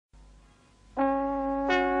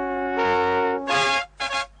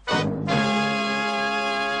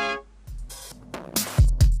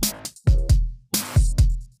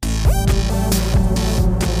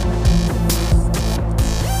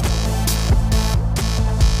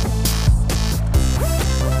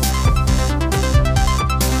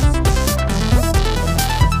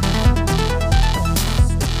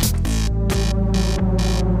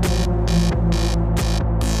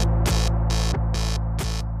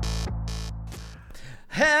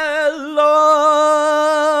Hello!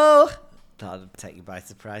 That'll take you by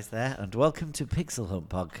surprise there. And welcome to Pixel Hunt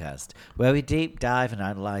Podcast, where we deep dive and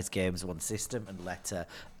analyse games one system and letter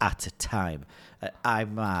at a time.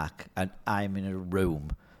 I'm Mark, and I'm in a room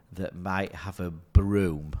that might have a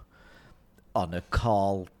broom on a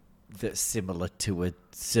call that's similar to a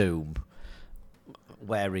Zoom,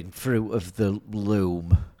 wearing Fruit of the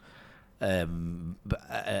Loom,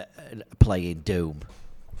 playing Doom.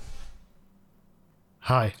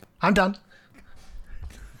 Hi, I'm Dan.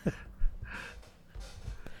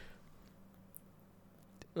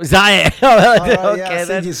 Was that it? I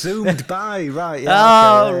see you zoomed by, right?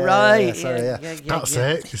 Yeah, okay, right. Sorry, yeah. That's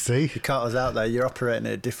it, you see. You caught us out there. You're operating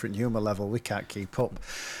at a different humour level. We can't keep up.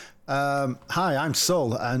 Hi, I'm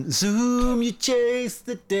Sol, and zoom, you chase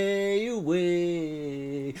the day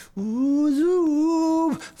away. Ooh,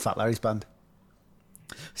 zoom. Fat Larry's band.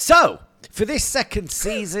 So, for this second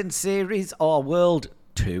season series, or World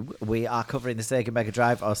 2, we are covering the Sega Mega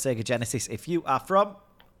Drive or Sega Genesis. If you are from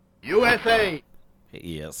USA.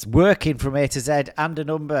 Yes, working from A to Z and a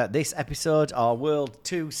number. This episode, our World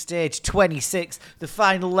 2 Stage 26, the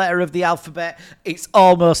final letter of the alphabet. It's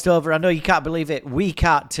almost over. I know you can't believe it. We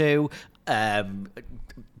can't too. Dan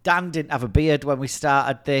didn't have a beard when we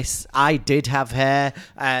started this. I did have hair.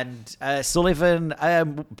 And Sullivan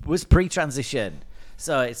was pre-transition.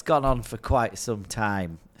 So it's gone on for quite some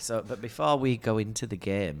time. But before we go into the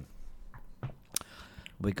game,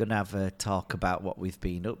 we're going to have a talk about what we've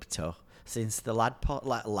been up to since the last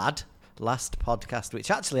podcast, which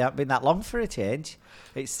actually hasn't been that long for a change.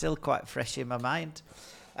 It's still quite fresh in my mind.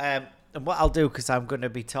 And what I'll do, because I'm going to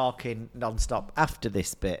be talking non-stop after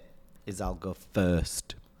this bit, is I'll go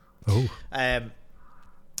first. Oh.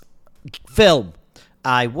 Film.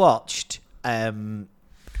 I watched,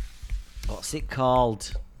 what's it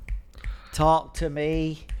called? Talk to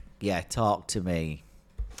Me. Yeah, Talk to Me.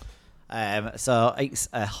 So it's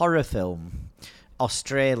a horror film,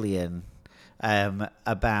 Australian,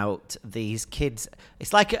 about these kids.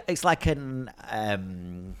 It's like an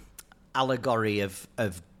allegory of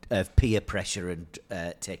peer pressure and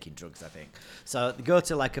taking drugs, I think. So they go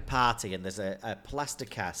to like a party and there's a plaster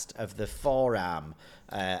cast of the forearm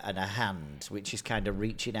and a hand, which is kind of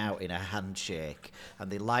reaching out in a handshake,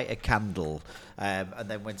 and they light a candle, and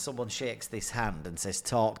then when someone shakes this hand and says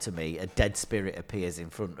talk to me, a dead spirit appears in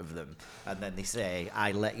front of them, and then they say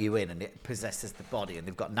I let you in, and it possesses the body, and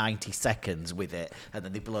they've got 90 seconds with it, and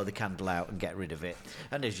then they blow the candle out and get rid of it.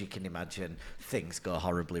 And as you can imagine, things go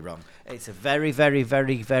horribly wrong. It's a very, very,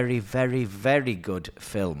 very, very, very, very good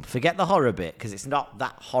film. Forget the horror bit, because it's not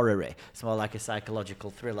that horror-y. It's more like a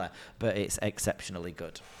psychological thriller, but it's exceptionally good.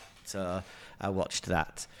 So I watched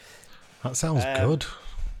that. That sounds good.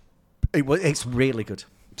 It's really good.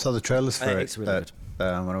 Saw the trailers for it it's really good. When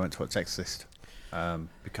I went to watch Exorcist.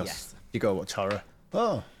 Because Yes. you go watch horror.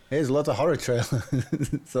 Oh, here's a lot of horror trailers.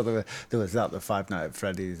 So there was that, the Five Nights at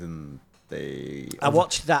Freddy's, and the... I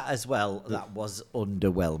watched that as well. That was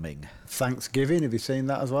underwhelming. Thanksgiving, have you seen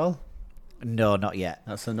that as well? No, not yet.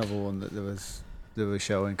 That's another one that they were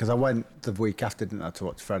showing, because I went the week after, didn't I, to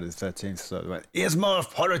watch Friday the 13th, so they went, here's more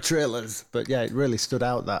horror trailers. But yeah, it really stood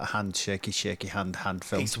out, that shaky hand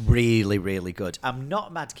film. It's really, really good. I'm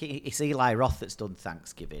not mad. It's Eli Roth that's done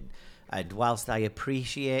Thanksgiving, and whilst I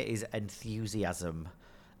appreciate his enthusiasm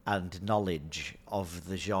and knowledge of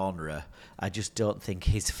the genre, I just don't think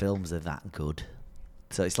his films are that good.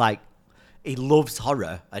 So it's like, he loves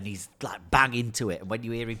horror and he's like bang into it. And when you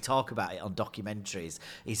hear him talk about it on documentaries,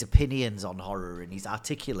 his opinions on horror, and he's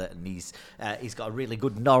articulate, and he's got a really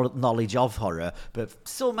good knowledge of horror. But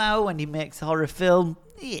somehow when he makes a horror film,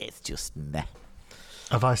 it's just meh.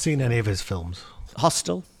 Have I seen any of his films?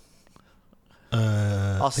 Hostel.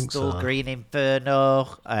 I think Hostel, so. Green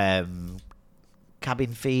Inferno,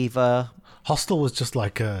 Cabin Fever. Hostel was just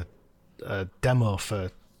like a demo for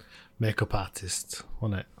makeup artists,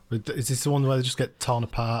 wasn't it? Is this the one where they just get torn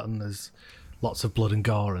apart and there's lots of blood and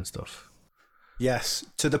gore and stuff? Yes,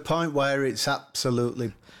 to the point where it's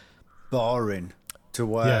absolutely boring. To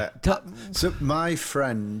where... Yeah. So my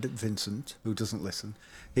friend, Vincent, who doesn't listen,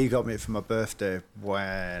 he got me it for my birthday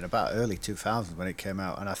when, about early 2000 when it came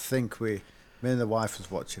out, and I think me and the wife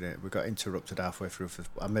was watching it. We got interrupted halfway through.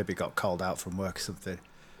 I maybe got called out from work or something.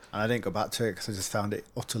 And I didn't go back to it because I just found it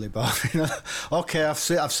utterly boring. Okay, I've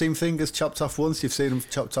seen fingers chopped off once. You've seen them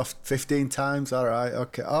chopped off 15 times. All right,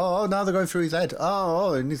 okay. Oh, now they're going through his head.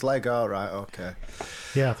 Oh, in his leg. All right, okay.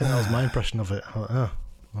 Yeah, I think that was my impression of it. Oh,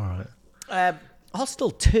 all right.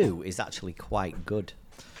 Hostel 2 is actually quite good.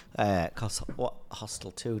 Because what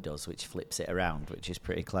Hostel 2 does, which flips it around, which is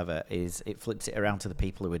pretty clever, is it flips it around to the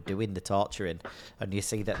people who are doing the torturing, and you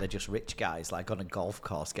see that they're just rich guys, like on a golf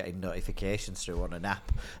course, getting notifications through on an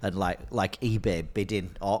app, and like eBay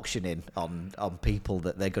bidding, auctioning on people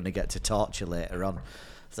that they're going to get to torture later on.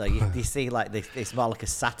 So you see, like it's more like a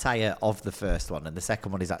satire of the first one, and the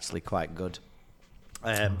second one is actually quite good.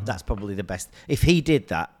 That's probably the best. If he did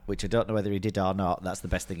that, which I don't know whether he did or not, that's the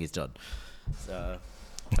best thing he's done. So,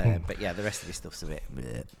 but yeah, the rest of his stuff's a bit.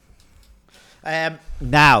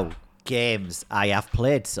 Now, games. I have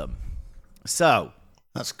played some. So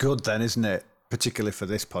That's good then, isn't it? Particularly for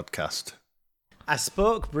this podcast. I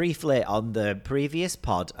spoke briefly on the previous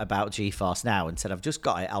pod about GeForce Now and said I've just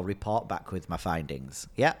got it. I'll report back with my findings.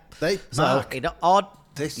 Yeah. Mark, in odd.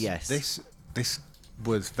 This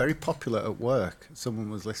was very popular at work. Someone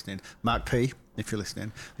was listening. Mark P, if you're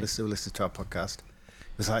listening, still listen to our podcast.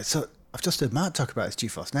 Was like, so I've just heard Mark talk about his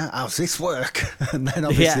GeForce Now. How's this work? And then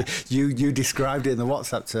obviously you described it in the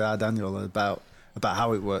WhatsApp to our Daniel about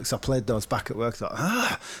how it works. I played those back at work.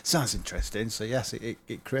 Thought, sounds interesting. So yes,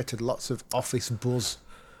 it created lots of office buzz.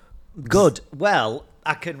 Good. Well,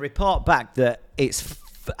 I can report back that it's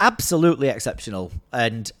absolutely exceptional,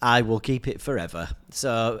 and I will keep it forever.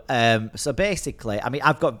 So, basically, I mean,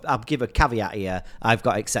 I'll give a caveat here. I've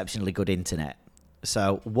got exceptionally good internet.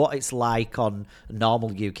 So, what it's like on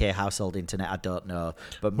normal UK household internet, I don't know.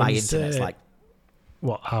 But my internet's like,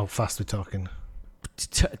 what? How fast we're talking?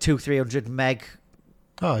 200-300 meg.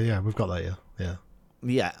 Oh yeah, we've got that.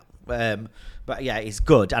 Yeah. But yeah, it's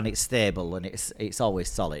good and it's stable and it's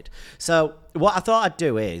always solid. So what I thought I'd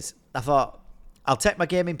do is I'll take my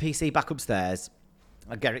gaming PC back upstairs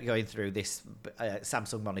and get it going through this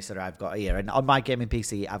Samsung monitor I've got here. And on my gaming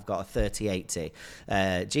PC, I've got a 3080,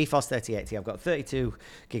 GeForce 3080. I've got 32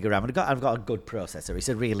 gig of RAM, and I've got a good processor. It's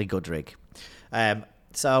a really good rig.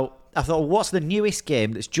 So I thought, what's the newest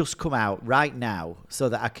game that's just come out right now so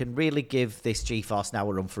that I can really give this GeForce Now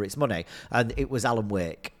a run for its money? And it was Alan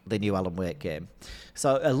Wake, the new Alan Wake game.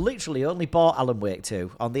 So I literally only bought Alan Wake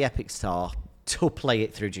 2 on the Epic Store to play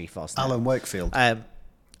it through GeForce Now. Alan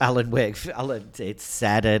Wakefield. It's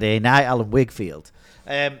Saturday night, Alan Wakefield.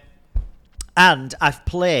 And I've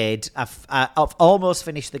almost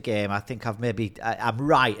finished the game. I think I'm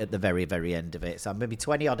right at the very, very end of it. So I'm maybe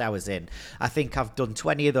 20 odd hours in. I think I've done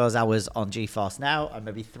 20 of those hours on GeForce Now and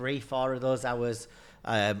maybe 3-4 of those hours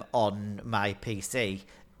on my PC.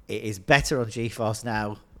 It is better on GeForce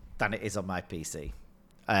Now than it is on my PC.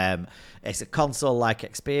 It's a console-like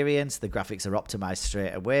experience. The graphics are optimized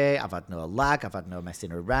straight away. I've had no lag. I've had no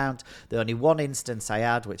messing around. The only one instance I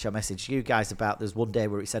had, which I messaged you guys about, there's one day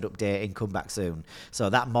where it said updating, come back soon. So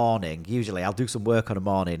that morning, usually I'll do some work on a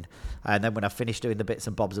morning, and then when I finish doing the bits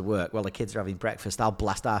and bobs of work, while the kids are having breakfast, I'll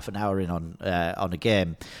blast half an hour in on a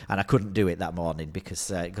game, and I couldn't do it that morning because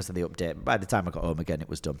of the update. By the time I got home again, it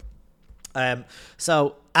was done.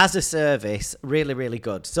 So as a service, really, really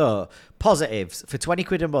good. So positives, for 20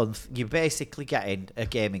 quid a month, you're basically getting a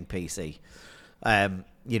gaming PC.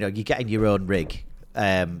 You're getting your own rig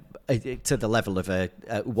to the level of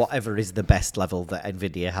whatever is the best level that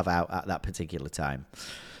NVIDIA have out at that particular time.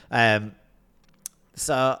 And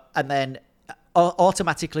then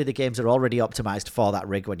automatically the games are already optimized for that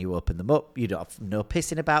rig when you open them up. You don't have no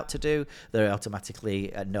pissing about to do. They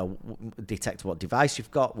automatically detect what device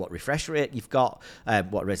you've got, what refresh rate you've got,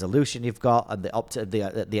 what resolution you've got, and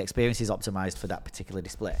the experience is optimized for that particular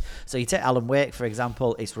display. So you take Alan Wake, for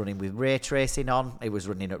example, it's running with ray tracing on. It was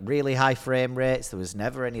running at really high frame rates. There was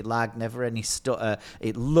never any lag, never any stutter.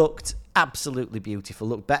 It looked absolutely beautiful.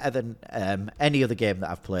 Looked better than any other game that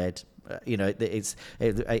I've played.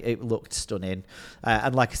 It looked stunning,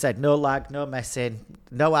 and like I said, no lag, no messing,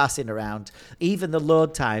 no arsing around. Even the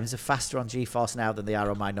load times are faster on GeForce Now than they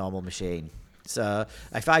are on my normal machine. So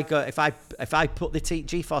if I put the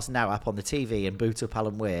GeForce Now app on the TV and boot up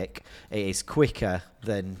Alan Wake, it is quicker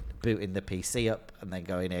than booting the PC up and then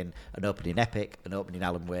going in and opening Epic and opening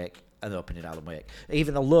Alan Wake and opening Alan Wake.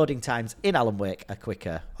 Even the loading times in Alan Wake are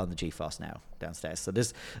quicker on the GeForce Now downstairs. So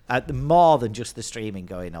there's more than just the streaming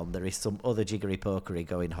going on. There is some other jiggery pokery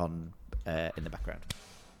going on in the background.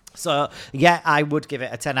 So, yeah, I would give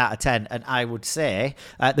it a 10 out of 10, and I would say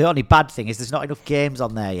the only bad thing is there's not enough games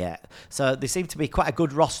on there yet. So there seem to be quite a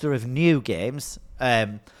good roster of new games,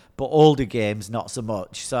 but older games not so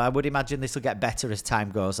much. So I would imagine this will get better as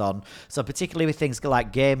time goes on. So particularly with things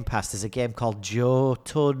like Game Pass, there's a game called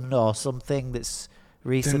Jotun or something that's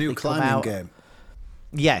recently the new come climbing out. game.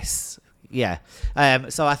 Yes. Yeah.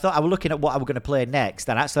 So I thought I was looking at what I was going to play next,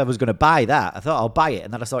 and actually I was going to buy that. I thought I'll buy it,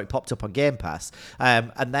 and then I saw it popped up on Game Pass.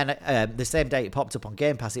 And then the same day it popped up on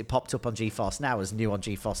Game Pass, it popped up on GeForce Now as new on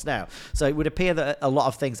GeForce Now. So it would appear that a lot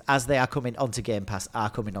of things, as they are coming onto Game Pass, are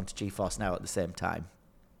coming onto GeForce Now at the same time.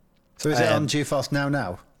 So is it on GeForce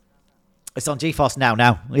Now? It's on GeForce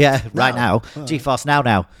Now. Yeah, right now. Oh. GeForce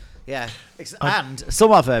Now. Yeah. And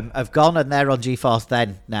some of them have gone and they're on GeForce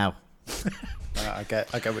then now. I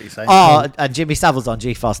get what you're saying. Oh, and Jimmy Savile's on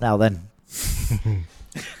GeForce Now then.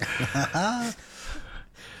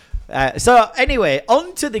 So anyway,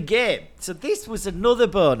 on to the game. So this was another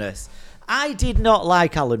bonus. I did not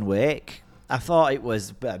like Alan Wake. I thought it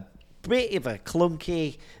was a bit of a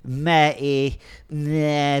clunky, meh-y,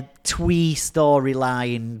 twee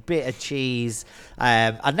storyline, bit of cheese.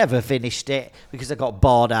 I never finished it because I got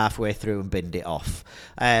bored halfway through and binned it off.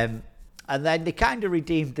 And then they kind of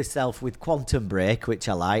redeemed themselves with Quantum Break, which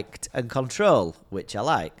I liked, and Control, which I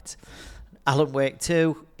liked. Alan Wake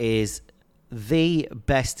 2 is the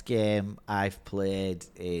best game I've played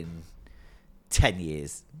in 10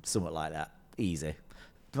 years, something like that. Easy.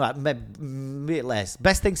 Like, maybe less.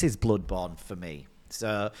 Best thing since Bloodborne for me.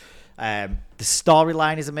 So the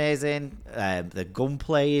storyline is amazing. The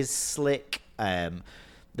gunplay is slick. It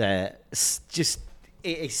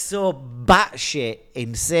is so batshit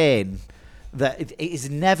insane that it is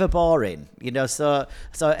never boring, you know. So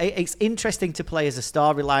it's interesting to play as a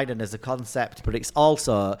storyline and as a concept, but it's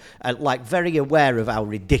also like very aware of how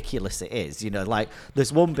ridiculous it is. You know, like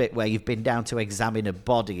there's one bit where you've been down to examine a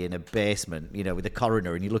body in a basement, you know, with a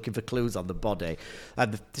coroner, and you're looking for clues on the body,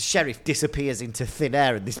 and the sheriff disappears into thin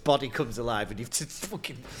air, and this body comes alive, and you've to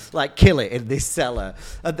fucking like kill it in this cellar,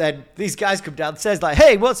 and then these guys come downstairs like,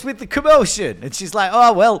 "Hey, what's with the commotion?" And she's like,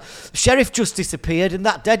 "Oh well, sheriff just disappeared, and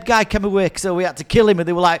that dead guy came awake, so we had to kill him." And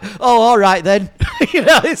they were like, "Oh, all right then." You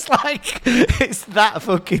know, it's like, it's that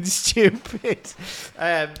fucking stupid.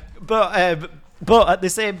 But at the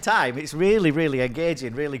same time, it's really, really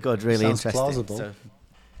engaging, really good, really Sounds interesting. plausible. So,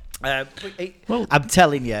 I'm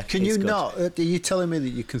telling you. Can you it's good. not? Are you telling me that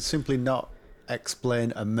you can simply not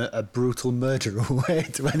explain a brutal murder away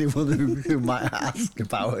to anyone who might ask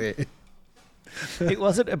about it? It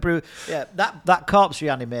wasn't a yeah, that corpse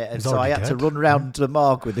reanimated, so I already had to dead. run round the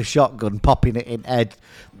morgue with a shotgun, popping it in head.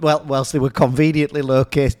 Well, whilst they were conveniently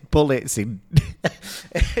located bullets in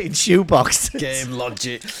in shoeboxes. Game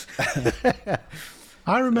logic.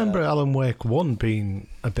 I remember Alan Wake 1 being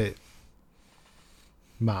a bit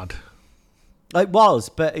mad. It was,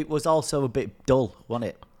 but it was also a bit dull,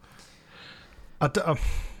 wasn't it?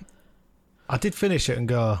 I did finish it and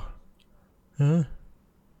go, huh?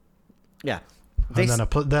 Yeah. And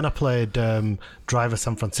then I played Driver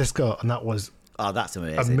San Francisco, and that was Oh, that's a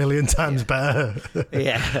amazing. million times better.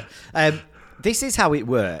 Yeah. This is how it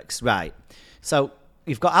works, right? So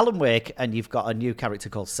you've got Alan Wake, and you've got a new character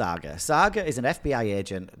called Saga. Saga is an FBI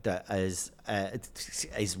agent that is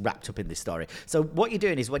wrapped up in this story. So what you're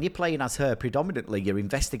doing is, when you're playing as her, predominantly you're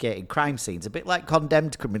investigating crime scenes, a bit like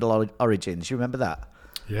Condemned Criminal Origins. You remember that?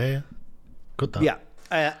 Yeah. Good that.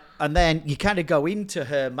 Yeah. And then you kind of go into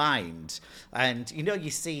her mind, and you know,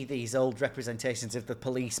 you see these old representations of the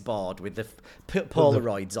police board with the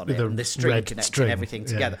Polaroids on with it the and the string red connecting string, everything yeah.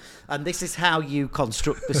 together. And this is how you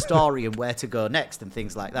construct the story and where to go next and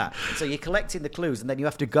things like that. So you're collecting the clues, and then you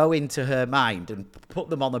have to go into her mind and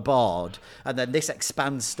put them on a board, and then this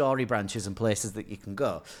expands story branches and places that you can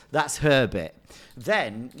go. That's her bit.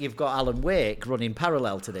 Then you've got Alan Wake running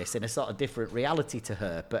parallel to this in a sort of different reality to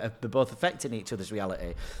her, but they're both affecting each other's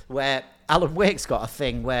reality, where Alan Wake's got a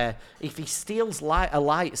thing where if he steals a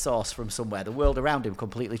light source from somewhere, the world around him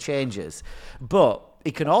completely changes. But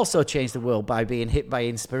he can also change the world by being hit by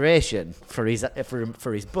inspiration for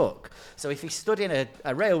his book. So if he stood in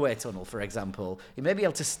a railway tunnel, for example, he may be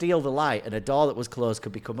able to steal the light, and a door that was closed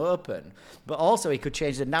could become open. But also he could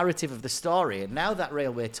change the narrative of the story, and now that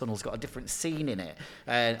railway tunnel's got a different scene in it,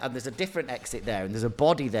 and there's a different exit there, and there's a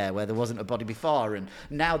body there where there wasn't a body before, and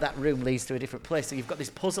now that room leads to a different place. So you've got this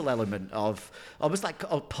puzzle element of almost like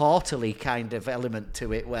a portal-y kind of element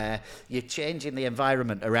to it, where you're changing the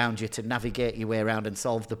environment around you to navigate your way around and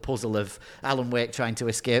solve the puzzle of Alan Wake trying to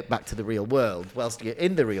escape back to the real world. Whilst you're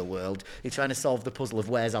in the real world, you're trying to solve the puzzle of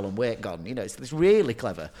where's Alan Wake gone. You know, it's really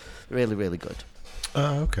clever, really, really good.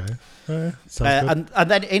 Oh, okay. Sounds good. And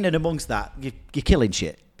then in and amongst that, you're killing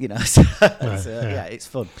shit. You know, so, yeah, it's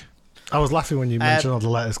fun. I was laughing when you mentioned all the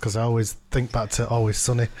letters, because I always think back to Always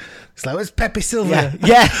Sunny. It's like, where's Pepe Sylvia?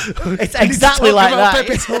 Yeah, it's exactly like that.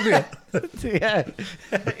 Pepe Sylvia. Yeah,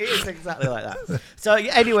 it is exactly like that. So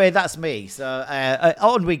anyway, that's me. So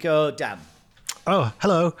on we go, Dan. Oh,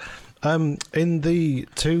 hello. In the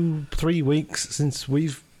 2-3 weeks since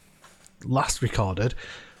we've last recorded,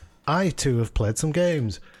 I too have played some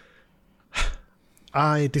games.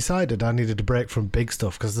 I decided I needed a break from big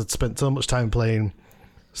stuff because I'd spent so much time playing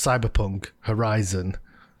Cyberpunk, Horizon,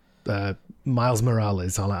 Miles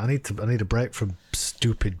Morales. I need a break from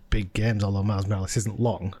stupid big games. Although Miles Morales isn't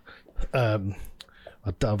long, I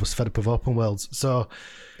was fed up of open worlds, so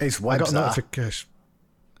I got a notification.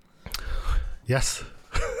 Yes.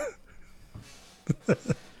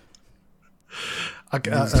 I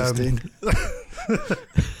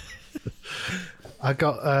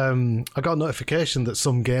got a notification that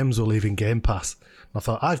some games were leaving Game Pass. I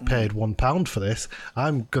thought, I've paid £1 for this.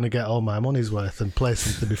 I'm going to get all my money's worth and play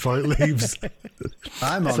something before it leaves.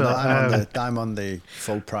 I'm on the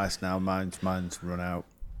full price now. Mine's run out.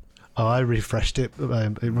 Oh, I refreshed it.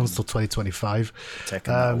 It runs till 2025.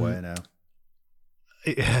 Taking that away now.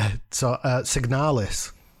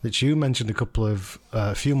 Signalis, which you mentioned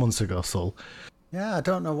a few months ago, Sul. Yeah, I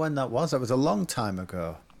don't know when that was. That was a long time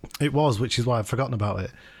ago. It was, which is why I've forgotten about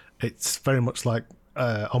it. It's very much like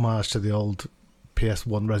homage to the old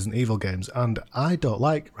PS1 Resident Evil games, and I don't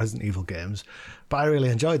like Resident Evil games, but I really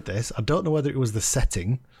enjoyed this. I don't know whether it was the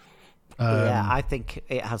setting. Yeah, I think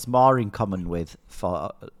it has more in common with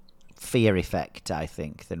Fear Effect, I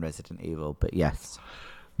think, than Resident Evil, but yes.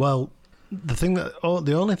 Well,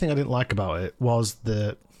 the only thing I didn't like about it was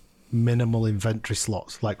the minimal inventory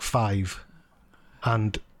slots, like 5.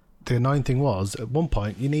 And the annoying thing was, at one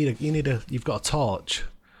point, you've got a torch,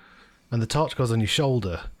 and the torch goes on your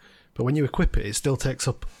shoulder, but when you equip it, it still takes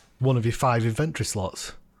up one of your 5 inventory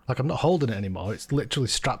slots. Like, I'm not holding it anymore. It's literally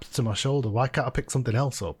strapped to my shoulder. Why can't I pick something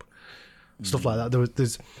else up? Stuff like that.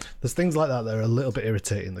 There's things like that are a little bit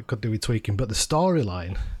irritating that could do with tweaking. But the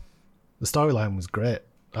storyline was great.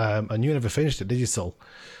 And you never finished it, did you, Sol?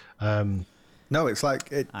 No, it's like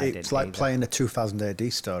it's like either. playing a 2000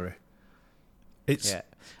 AD story.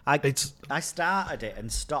 I started it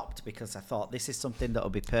and stopped because I thought this is something that will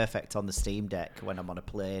be perfect on the Steam Deck when I'm on a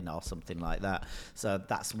plane or something like that. So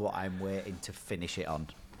that's what I'm waiting to finish it on.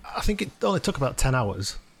 I think it only took about 10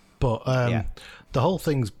 hours, but the whole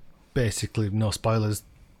thing's basically no spoilers.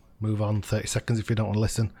 Move on 30 seconds if you don't want to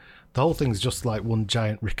listen. The whole thing's just like one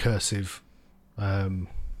giant recursive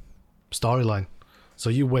storyline. So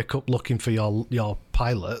you wake up looking for your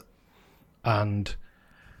pilot, and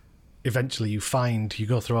eventually you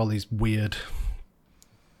go through all these weird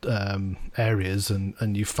areas,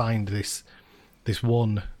 and you find this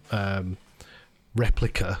one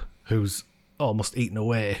replica who's almost eaten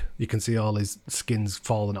away. You can see all his skin's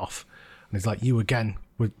falling off, and he's like, "You again?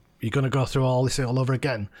 You're going to go through all this all over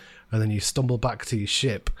again?" And then you stumble back to your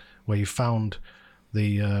ship where you found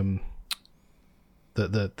the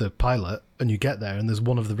pilot, and you get there, and there's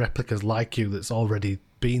one of the replicas like you that's already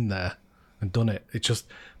been there and done it. It's just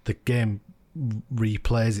the game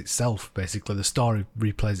replays itself, basically. The story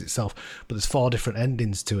replays itself, but there's 4 different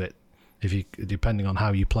endings to it, depending on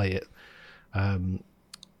how you play it. And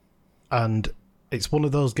it's one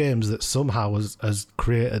of those games that somehow has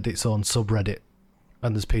created its own subreddit,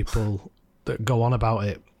 and there's people that go on about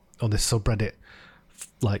it on this subreddit,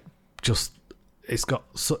 like, just, it's got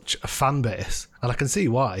such a fan base, and I can see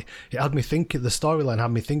why. The storyline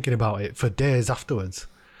had me thinking about it for days afterwards,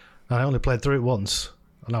 and I only played through it once,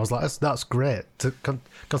 and I was like, that's great.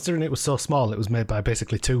 Considering it was so small, it was made by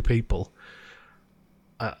basically 2 people.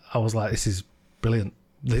 I was like, this is brilliant.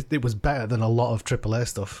 It was better than a lot of AAA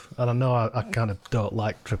stuff, and I know I kind of don't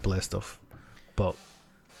like AAA stuff, but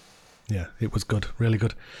yeah, it was good, really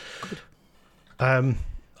good.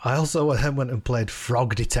 I also then went and played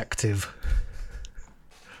Frog Detective.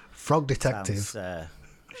 Frog Detective. Sounds,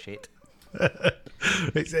 shit.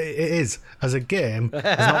 It is. As a game,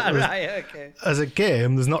 as a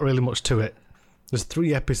game, there's not really much to it. There's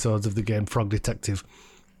 3 episodes of the game Frog Detective,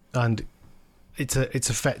 and it's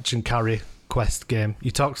a fetch and carry quest game. You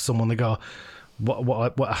talk to someone, they go,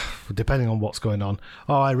 what depending on what's going on.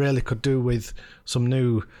 Oh, I really could do with some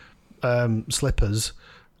new slippers.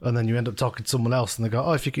 And then you end up talking to someone else, and they go,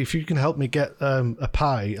 "Oh, if you can help me get a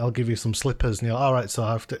pie, I'll give you some slippers." And you're like, all right, so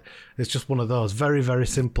I have to. It's just one of those, very, very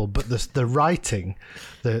simple. But the writing,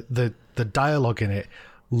 the dialogue in it,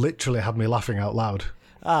 literally had me laughing out loud.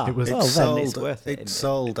 It was it's worth it. It's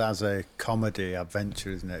sold as a comedy adventure,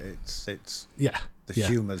 isn't it? It's the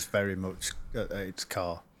humour's very much at its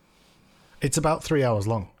core. It's about 3 hours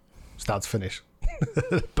long, start to finish.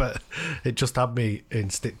 But it just had me in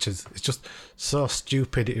stitches. It's just so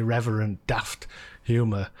stupid, irreverent, daft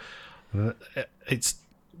humour. It's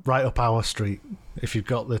right up our street. If you've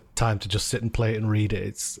got the time to just sit and play it and read it,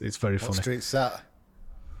 it's very funny. What street's that?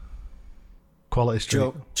 Quality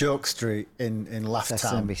Street. Joke Street in Laughtown.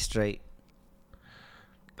 Sesame Street.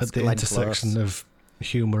 At the Glenn intersection Close. of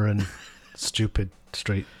humour and stupid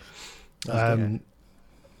street. I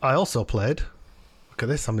also played, look at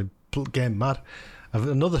this, I'm game mad, I've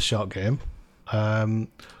another short game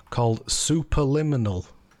called Superliminal.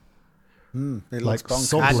 It Like looks bonkers.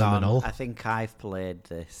 Subliminal. I think I've played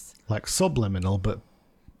this. Like Subliminal, but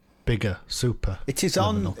bigger, super. It is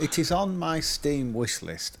on my Steam wish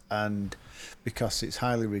list, and because it's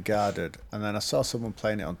highly regarded. And then I saw someone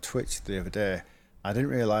playing it on Twitch the other day. I didn't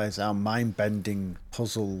realise how mind-bending,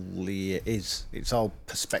 puzzly it is. It's all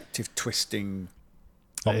perspective twisting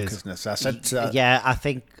It is. bonkersness. I said to Yeah, I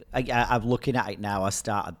think I'm looking at it now. I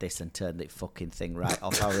started this and turned it fucking thing right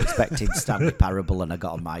off. I was expecting Stanley Parable and I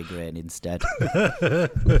got a migraine instead.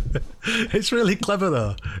 It's really clever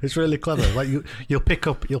though. It's really clever. Like you'll pick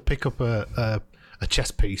up a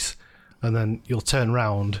chess piece, and then you'll turn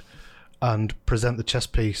round and present the chess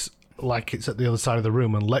piece like it's at the other side of the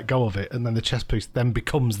room and let go of it, and then the chess piece then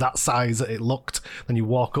becomes that size that it looked. Then you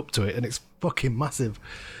walk up to it and it's fucking massive.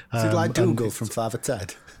 is it like And Dougal it's- from Father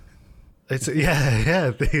Ted? It's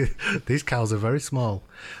yeah. These cows are very small,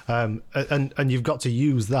 and you've got to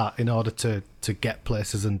use that in order to get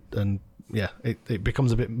places, and yeah, it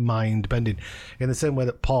becomes a bit mind bending in the same way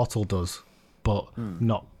that Portal does, but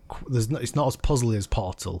not. It's not as puzzly as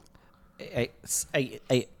Portal.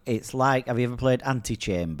 It's like, have you ever played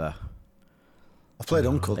Antichamber? I've played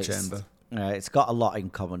Uncle It's- Chamber. It's got a lot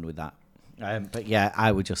in common with that. But yeah,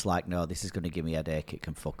 I would just like, no, this is going to give me a headache. It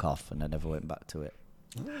can fuck off, and I never went back to it.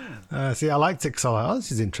 See, I liked it because I was like, oh,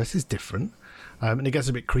 this is interesting. It's different, and it gets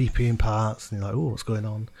a bit creepy in parts. And you're like, oh, what's going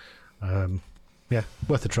on? Yeah,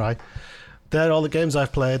 worth a try. They're all the games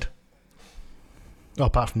I've played. Oh,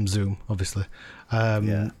 apart from Zoom, obviously.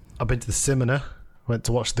 Yeah. I've been to the cinema. Went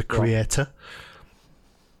to watch The Creator.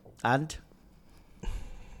 And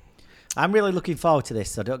I'm really looking forward to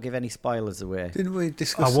this, so don't give any spoilers away. Didn't we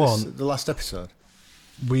discuss I won't. this at the last episode?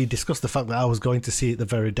 We discussed the fact that I was going to see it the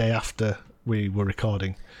very day after we were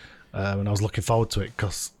recording, and I was looking forward to it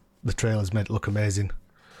because the trailers made it look amazing.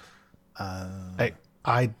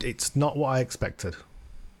 It's not what I expected.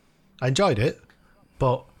 I enjoyed it,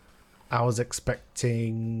 but I was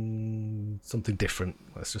expecting something different.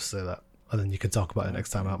 Let's just say that, and then you can talk about it next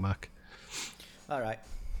time out, Mac. All right.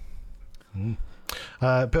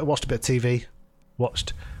 Watched a bit of TV.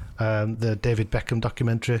 Watched the David Beckham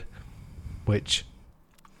documentary, which,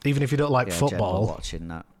 even if you don't like Yeah, Jen, football, we're watching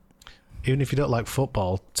that. even if you don't like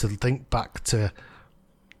football, to think back to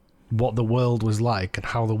what the world was like and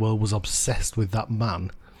how the world was obsessed with that man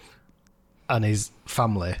and his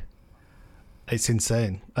family, it's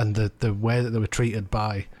insane. And the way that they were treated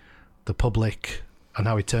by the public and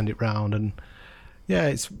how he turned it round, and yeah,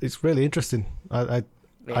 it's really interesting. It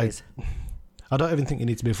is. I don't even think you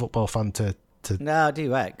need to be a football fan to No, I do,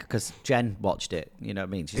 because Jen watched it. You know what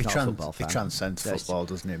I mean? She's not a football fan. It transcends So it's- football,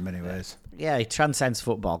 doesn't it, in many ways? Yeah, it transcends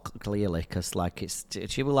football clearly, because like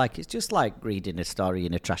she was like, it's just like reading a story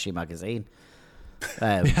in a trashy magazine.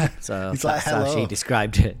 So It's that's like how she Hello.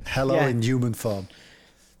 described it. Hello Yeah. in human form.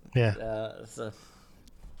 yeah. So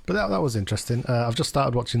But that was interesting. I've just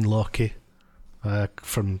started watching Loki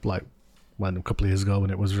from like a couple of years ago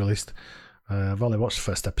when it was released. I've only watched the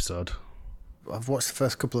first episode. I've watched the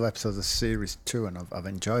first couple of episodes of Series 2 and I've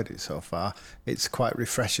enjoyed it so far. It's quite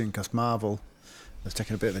refreshing because Marvel has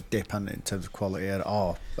taken a bit of a dip in terms of quality and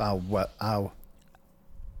how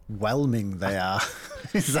whelming they are.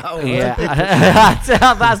 Is that a word?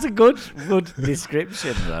 yeah, that's a good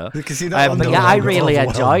description though. Because you know, But yeah, I really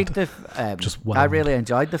enjoyed the. Just I whelmed. really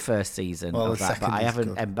enjoyed the first season Well, of the that, but second I is haven't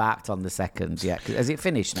good. embarked on the second yet. Has it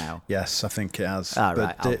finished now? Yes, I think it has. All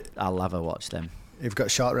right, But I'll have a watch then. you've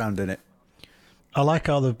got Short Round in it. I like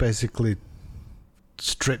how they've basically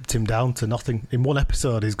stripped him down to nothing. In one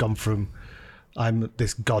episode, he's gone from "I'm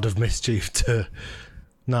this god of mischief" to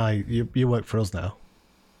 "Nah, you work for us now."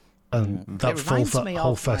 And that It reminds me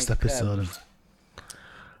whole of, first like, episode of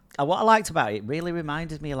What I liked about it really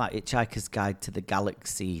reminded me of like Hitchhiker's Guide to the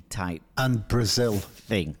Galaxy type And Brazil.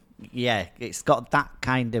 thing. Yeah, it's got that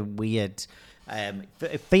kind of weird.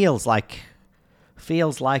 It feels like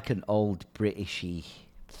an old Britishy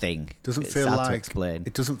thing. Doesn't It's feel hard to like explain.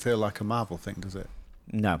 it doesn't feel like a Marvel thing, does it?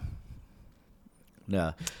 No.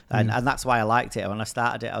 And that's why I liked it. When I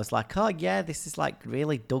started it, I was like, oh yeah, this is like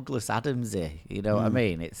really Douglas Adamsy. You know what I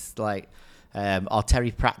mean? It's like or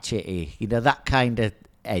Terry Pratchett-y, you know, that kind of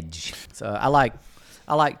edge. So I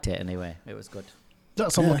liked it anyway. It was good.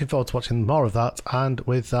 that. So I'm looking forward to watching more of that. And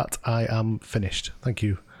with that, I am finished. Thank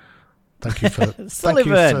you for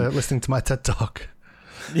Sullivan. listening to my TED talk.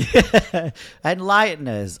 Enlighten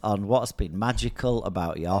us on what's been magical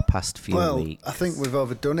about your past few weeks. I think we've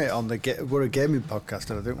overdone it on we're a gaming podcast,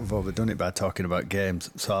 and I think we've overdone it by talking about games.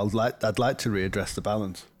 So I'd like to readdress the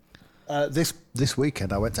balance. This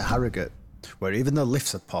weekend I went to Harrogate, where even the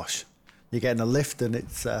lifts are posh. You're getting a lift and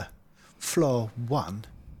it's floor 1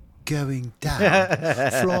 going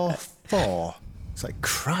down, floor 4. It's like,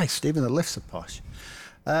 Christ, even the lifts are posh.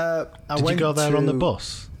 Did you go there on the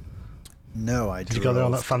bus? No, I Did you go there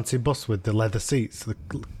on that fancy bus with the leather seats, the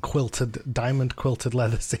diamond quilted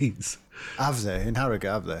leather seats? Have they? In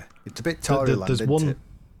Harrogate, have they? It's a bit Toryland, isn't it?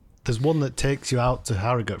 There's one that takes you out to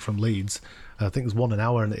Harrogate from Leeds. I think there's 1 an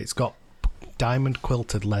hour, and it's got diamond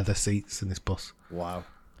quilted leather seats in this bus. Wow.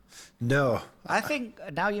 No. I think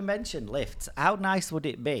now you mentioned lifts, how nice would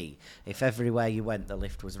it be if everywhere you went the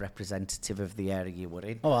lift was representative of the area you were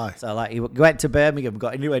in? Oh, aye. So like you went to Birmingham,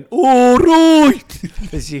 and you went, all right,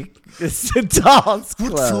 as the doors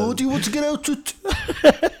closed. What floor do you want to get out at?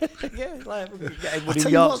 Yeah, like we're getting one I'll in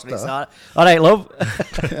tell you York what, Street. though. So, all right, love.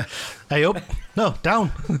 Hey, up. No,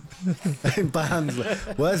 down. In Barnsley.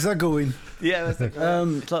 Where's that going? Yeah, it's like,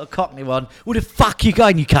 little Cockney one. Where the fuck you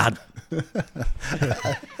going, you can't?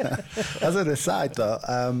 As an aside,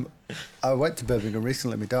 though, I went to Birmingham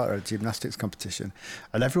recently. My daughter had a gymnastics competition,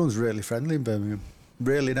 and everyone's really friendly in Birmingham.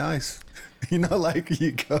 Really nice. You know, like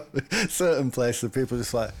you go certain places, people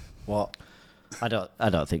just like, what? I don't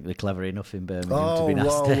think they're clever enough in Birmingham to be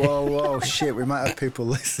nasty. Whoa, shit! We might have people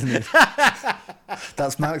listening.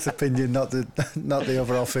 That's Mark's opinion, not the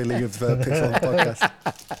overall feeling of Pixel Hunt Podcast.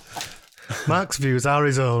 Mark's views are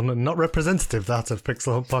his own and not representative that of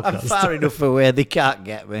Pixel Hunt Podcast. I'm far enough away they can't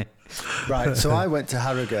get me. Right, so I went to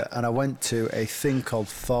Harrogate and I went to a thing called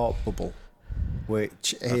Thought Bubble,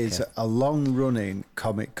 which is a long-running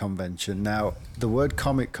comic convention. Now, the word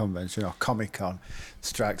comic convention or Comic-Con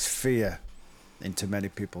strikes fear into many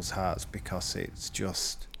people's hearts because it's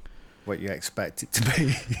just what you expect it to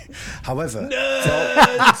be. However,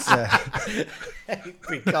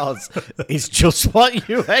 Because it's just what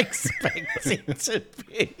you expect it to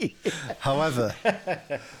be. However,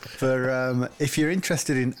 for if you're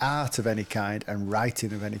interested in art of any kind and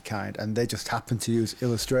writing of any kind, and they just happen to use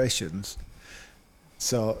illustrations,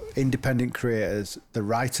 so independent creators, the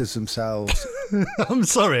writers themselves. I'm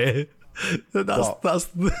sorry. What?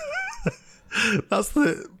 That's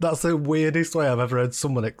the weirdest way I've ever heard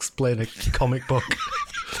someone explain a comic book.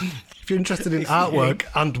 If you're interested in artwork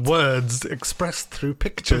and words expressed through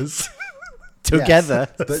pictures Together,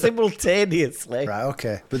 but- simultaneously. Right,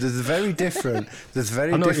 okay, but there's very difference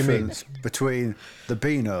between the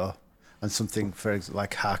Beano and something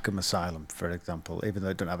like Harkham Asylum, for example. Even though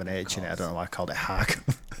it doesn't have an H in it, I don't know why I called it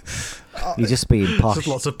Harkham. You're just being posh. there's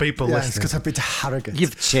lots of people Yeah, it's listening. because I've been to Harrogate.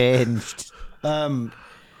 You've changed. So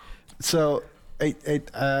so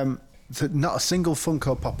not a single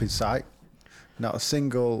Funko Pop in sight, not a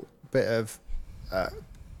single bit of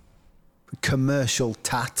commercial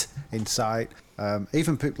tat in sight.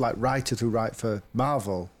 Even people like writers who write for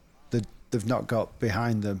Marvel, they've not got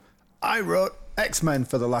behind them. I wrote X-Men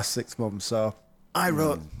for the last 6 months, so I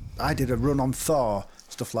did a run on Thor,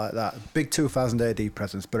 stuff like that. Big 2000 AD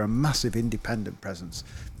presence, but a massive independent presence.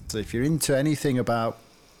 So if you're into anything about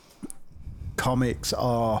comics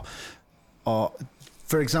or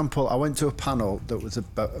for example, I went to a panel that was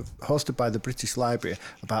hosted by the British Library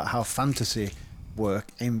about how fantasy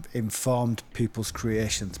work informed people's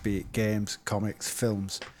creations, be it games, comics,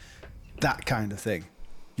 films, that kind of thing.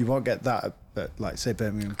 You won't get that at like, say,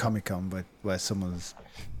 Birmingham Comic Con where someone's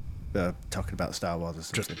talking about Star Wars or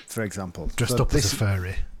something, for example. Dressed So up as a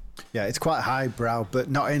furry. yeah, it's quite highbrow, but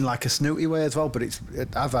not in like a snooty way as well. But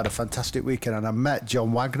I've had a fantastic weekend, and I met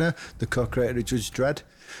John Wagner, the co-creator of Judge Dredd.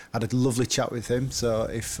 I had a lovely chat with him. So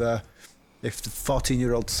if the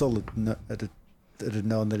 14-year-old son had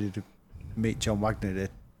known that he'd meet John Wagner,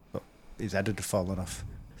 his head had fallen off.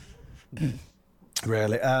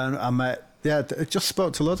 Really, and I met. Yeah, I just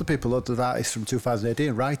spoke to loads of people, loads of artists from 2000 AD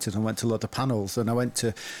and writers, and went to loads of panels. And I went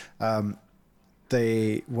to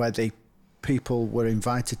where the people were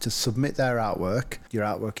invited to submit their artwork. Your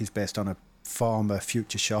artwork is based on a former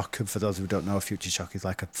Future Shock, and for those who don't know, Future Shock is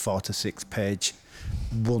like a 4 to 6 page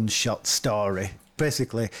one-shot story.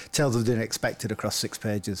 Basically, tells us the unexpected across 6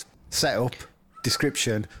 pages. Setup,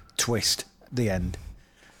 description, twist, the end.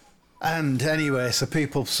 And anyway, so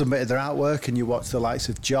people submitted their artwork, and you watch the likes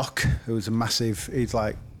of Jock, who's he's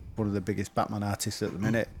like one of the biggest Batman artists at the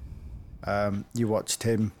minute. You watched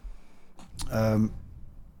him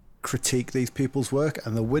critique these people's work,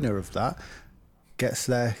 and the winner of that gets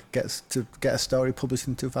to get a story published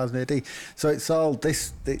in 2000 AD. So it's all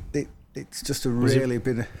this. It's just a really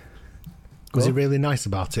been. Was he really nice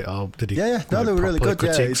about it, or did he? Yeah. No, they were really properly good.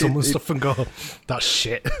 Yeah, critique someone's stuff and go, "That's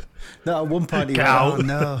shit." No, at one point he Get went, out. "Oh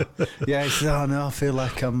no, yeah." He said, "Oh no, I feel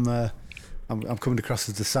like I'm coming across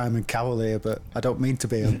as the Simon Cowell here, but I don't mean to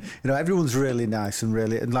be." And, everyone's really nice and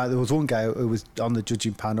like there was one guy who was on the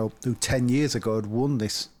judging panel who 10 years ago had won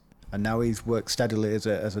this, and now he's worked steadily as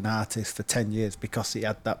an artist for 10 years because he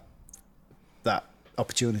had that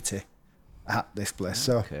opportunity at this place.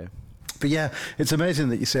 So. Okay. But yeah, it's amazing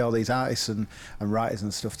that you see all these artists and writers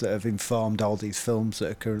and stuff that have informed all these films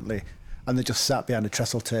that are currently, and they're just sat behind a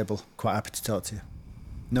trestle table, quite happy to talk to you.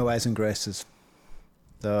 No airs and graces.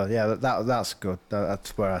 So yeah, that's good.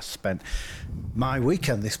 That's where I spent my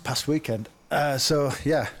weekend this past weekend. So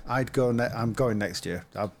yeah, I'd go. I'm going next year.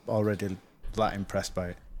 I'm already that impressed by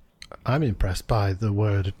it. I'm impressed by the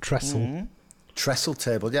word trestle. Trestle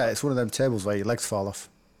table. Yeah, it's one of them tables where your legs fall off.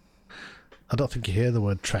 I don't think you hear the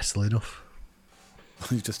word trestle enough.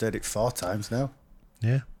 You've just heard it 4 times now.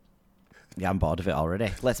 Yeah. Yeah, I'm bored of it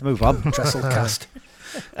already. Let's move on. Trestle cast.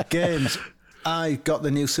 Games. I got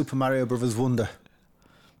the new Super Mario Brothers Wonder.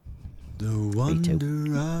 The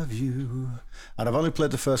wonder of you. And I've only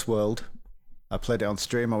played the first world. I played it on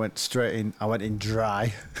stream. I went straight in. I went in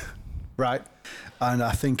dry. Right. And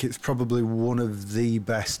I think it's probably one of the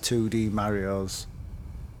best 2D Marios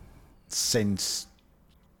since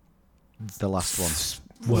The last one.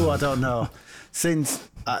 Well, I don't know. Since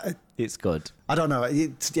It's good. I don't know.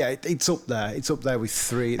 It's up there. It's up there with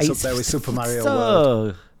 3. It's up there with Super Mario so,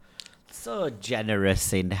 World. So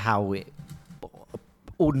generous in how it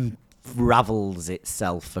unravels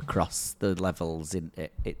itself across the levels.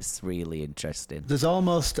 It's really interesting. There's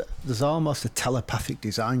almost a telepathic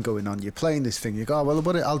design going on. You're playing this thing. You go, oh, well,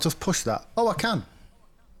 what? I'll just push that. Oh, I can.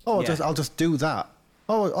 Oh, Yeah. I'll just do that.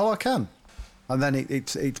 Oh, I can. And then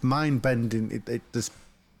it's mind bending.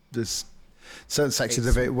 There's certain sections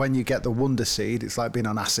of it when you get the Wonder Seed. It's like being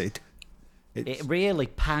on acid. It really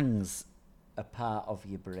pangs a part of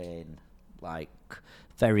your brain, like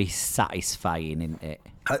very satisfying, isn't it?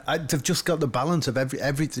 They've just got the balance of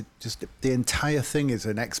everything. Just the entire thing is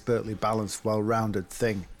an expertly balanced, well-rounded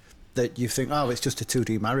thing that you think, oh, it's just a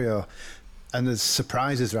 2D Mario, and there's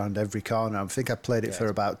surprises around every corner. I think I played it for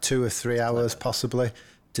about 2 or 3 hours, possibly,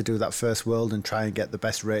 to do that first world and try and get the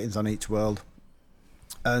best ratings on each world.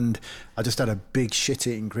 And I just had a big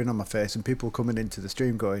shit-eating grin on my face, and people coming into the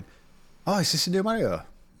stream going, "Oh, is this a new Mario?"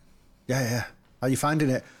 Yeah. Are you finding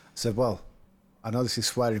it? I said, well, I know this is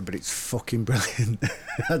swearing, but it's fucking brilliant.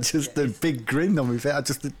 I just a big grin on my face. I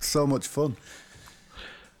just had so much fun.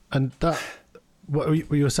 And that, what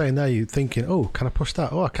you were saying there, you thinking, oh, can I push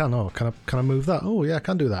that? Oh, I can. Oh, can I move that? Oh, yeah, I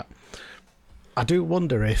can do that. I do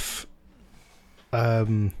wonder if,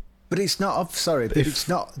 but it's not. Sorry, but it's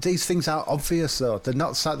not. These things are obvious, though. They're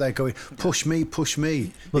not sat there going, "Push me, push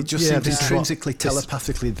me." Well, it just yeah, seems this is intrinsically, what- this-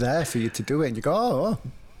 telepathically there for you to do it, and you go,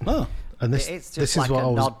 "Oh." and this It's just this like is what a I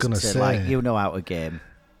was nod going to, say. like, you know how to game.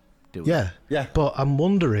 Do Yeah. Yeah. But I'm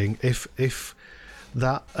wondering if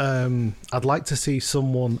that I'd like to see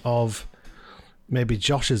someone of maybe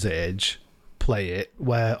Josh's age play it,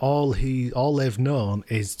 where all they've known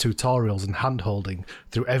is tutorials and hand holding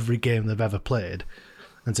through every game they've ever played,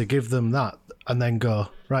 and to give them that and then go,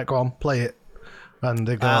 right, go on, play it. And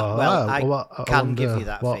they go, I can give you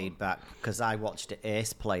that what? feedback because I watched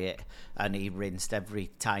Ace play it and he rinsed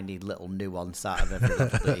every tiny little nuance out of every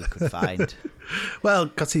level that he could find. Well,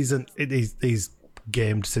 because he's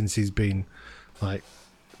gamed since he's been like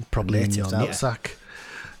probably in your Native, nutsack.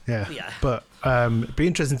 Yeah. Yeah. But it'd be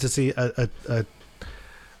interesting to see a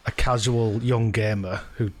casual young gamer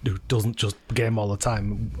who doesn't just game all the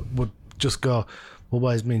time would just go, well,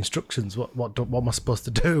 where's my instructions? What am I supposed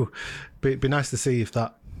to do? But it'd be nice to see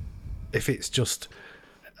if it's just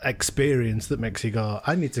experience that makes you go,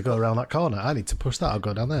 I need to go around that corner. I need to push that. I'll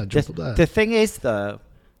go down there, jump up there. The thing is, though,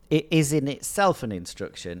 it is in itself an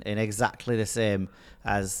instruction in exactly the same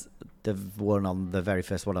as the one on the very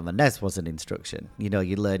first one on the NES was an instruction. You know,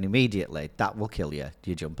 you learn immediately. That will kill you.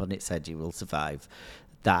 You jump on its head, you will survive.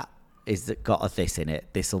 That is got a this in it.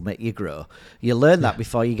 This will make you grow. You learn that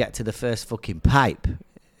before you get to the first fucking pipe.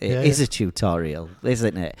 It is a tutorial,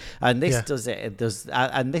 isn't it? And this does it. It does,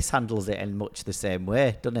 and this handles it in much the same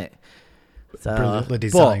way, doesn't it? So, Brilliantly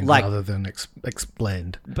designed but, rather than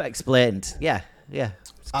explained. But explained, yeah.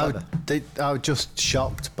 It's I clever. was just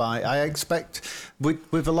shocked by. I expect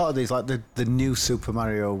with a lot of these, like the new Super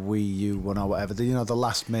Mario Wii U one or whatever, the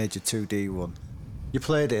last major 2D one. You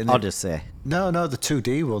played it in Odyssey. No, the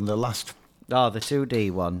 2D one, the last Oh, the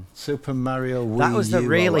 2D one. Super Mario Wii U. That was the or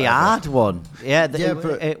really whatever. hard one. Yeah,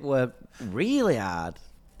 but- it were really hard.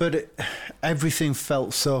 But everything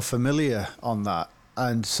felt so familiar on that,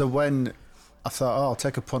 and so when I thought, I'll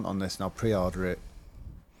take a punt on this and I'll pre-order it.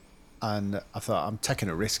 And I thought, I'm taking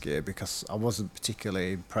a risk here because I wasn't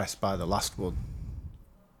particularly impressed by the last one.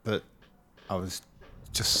 But I was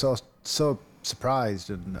just so surprised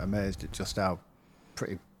and amazed at just how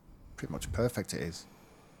pretty much perfect it is.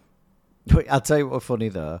 I'll tell you what's funny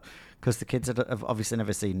though, because the kids have obviously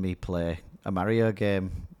never seen me play a Mario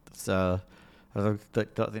game, so I don't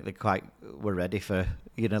think they quite were ready for,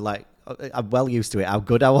 like, I'm well used to it, how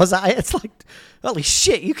good I was at it. It's like, holy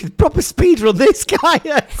shit, you can proper speed run this guy.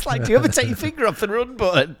 It's like, do you ever take your finger off the run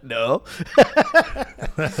button? No.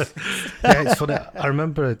 Yeah, it's funny. I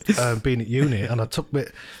remember being at uni and I took me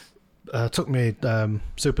Super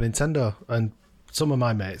Nintendo, and some of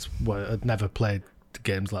my mates had never played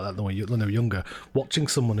games like that when they were younger. Watching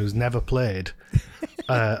someone who's never played,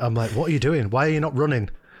 I'm like, what are you doing? Why are you not running?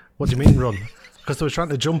 What do you mean run? Because they were trying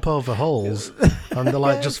to jump over holes and they're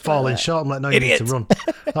like just falling short. I'm like, no, you need to run.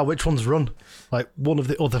 Oh, which one's run? Like one of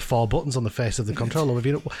the other 4 buttons on the face of the controller.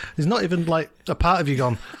 There's not even like a part of you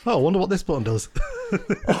gone, oh, I wonder what this button does.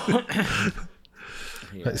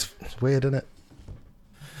 It's weird, isn't it?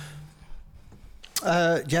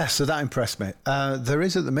 Yeah, so that impressed me. There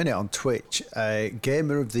is at the minute on Twitch a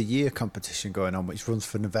Gamer of the Year competition going on, which runs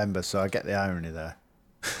for November, so I get the irony there.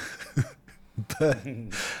 But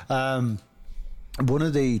one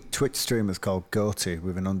of the Twitch streamers called Goti,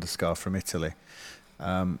 with an underscore from Italy,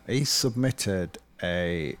 he submitted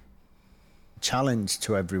a challenge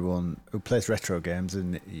to everyone who plays retro games,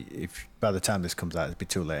 and if by the time this comes out it'll be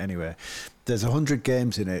too late anyway. There's 100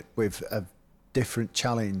 games in it with a different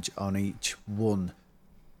challenge on each one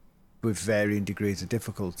with varying degrees of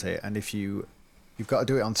difficulty, and if you've got to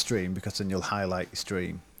do it on stream, because then you'll highlight your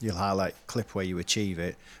stream, you'll highlight clip where you achieve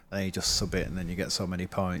it, and then you just sub it, and then you get so many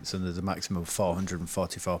points, and there's a maximum of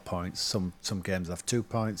 444 points. Some games have 2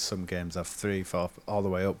 points, some games have 3, 4, all the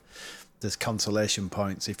way up. There's consolation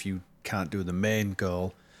points if you can't do the main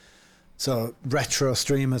goal. So retro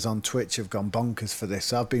streamers on Twitch have gone bonkers for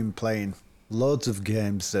this. I've been playing loads of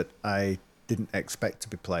games that I didn't expect to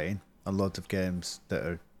be playing, and loads of games that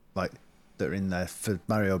are in there for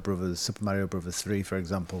Super Mario Brothers 3, for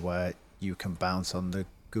example, where you can bounce on the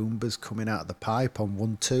Goombas coming out of the pipe on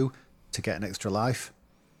 1-2 to get an extra life.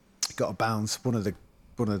 You've got to bounce. One of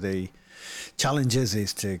the challenges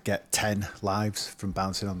is to get 10 lives from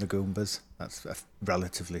bouncing on the Goombas. That's a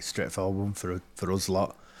relatively straightforward one for us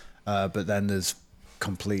lot. But then there's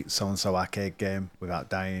complete so-and-so arcade game without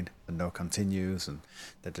dying and no continues and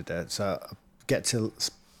da-da-da. So get to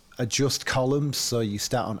adjust columns, so you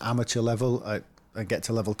start on amateur level and get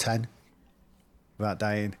to level 10 without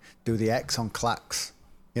dying. Do the X on clacks,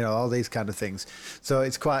 all these kind of things. So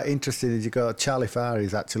it's quite interesting as you go. Charlie Farr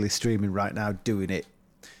is actually streaming right now doing it.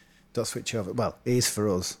 Don't switch over. Well, it is for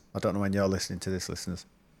us. I don't know when you're listening to this, listeners.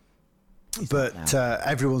 But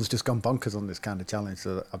everyone's just gone bonkers on this kind of challenge,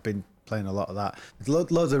 so I've been playing a lot of that. There's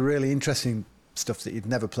loads of really interesting stuff that you've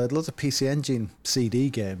never played. Loads of PC Engine CD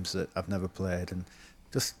games that I've never played, and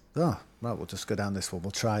just, right, we'll just go down this one.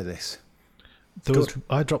 We'll try this.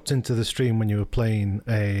 I dropped into the stream when you were playing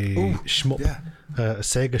a shmup, a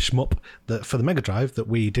Sega shmup that for the Mega Drive that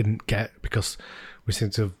we didn't get because we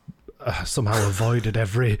seem to have somehow avoided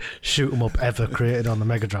every shoot 'em up ever created on the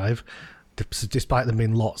Mega Drive, despite there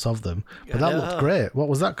being lots of them. But that looked great. What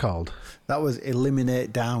was that called? That was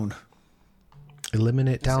Eliminate Down.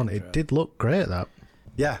 Eliminate Down. It did look great, that.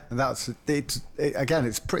 Yeah, and that's it. Again,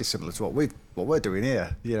 it's pretty similar to what we're doing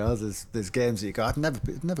here. There's games that you go, I've never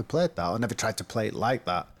played that. I never tried to play it like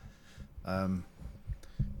that.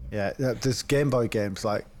 There's Game Boy games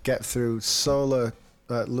like get through Solar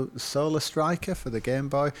Striker for the Game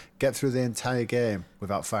Boy. Get through the entire game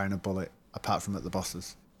without firing a bullet, apart from at the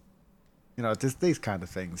bosses. There's these kind of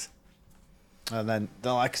things. And then,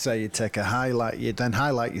 like I say, you take a highlight. You then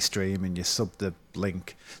highlight your stream and you sub the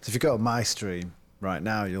link. So if you go to my stream right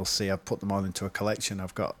now, you'll see I've put them all into a collection.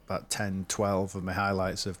 I've got about 10, 12 of my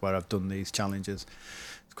highlights of where I've done these challenges.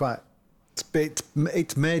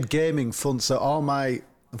 It's made gaming fun. So all my,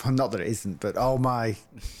 well, not that it isn't, but all my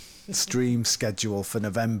stream schedule for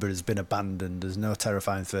November has been abandoned. There's no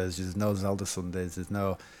Terrifying Thursdays, there's no Zelda Sundays, there's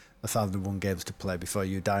no 1001 games to play before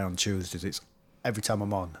you die on Tuesdays. It's every time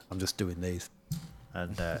I'm on, I'm just doing these,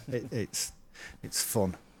 and it's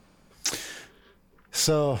fun.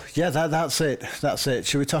 So yeah, that's it.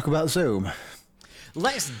 Should we talk about Zoom?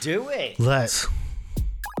 Let's do it. Let's.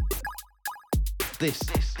 This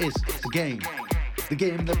is the game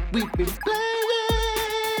that we've been playing.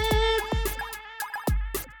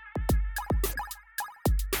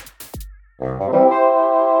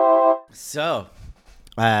 So,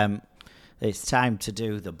 it's time to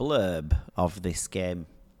do the blurb of this game.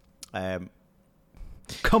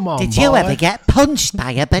 Come on, Did boy. you ever get punched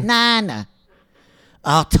by a banana?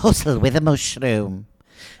 Or tussle with a mushroom?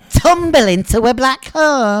 Tumble into a black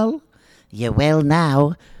hole? You will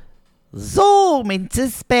now. Zoom into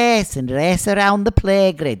space and race around the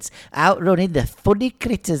playgrids, outrunning the funny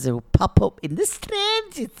critters who pop up in the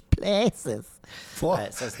strangest places. What?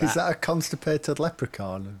 It says Is that a constipated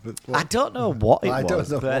leprechaun? I don't know what it was. I don't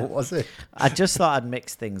know but what was it. I just thought I'd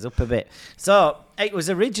mix things up a bit. So, it was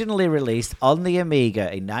originally released on the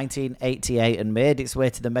Amiga in 1988 and made its way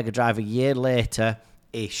to the Mega Drive a year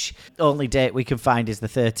later-ish. Only date we can find is the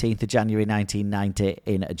 13th of January 1990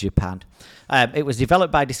 in Japan. It was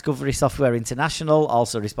developed by Discovery Software International,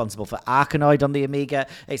 also responsible for Arkanoid on the Amiga.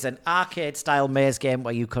 It's an arcade-style maze game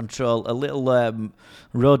where you control a little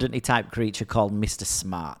rodent-type creature called Mr.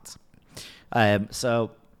 Smart.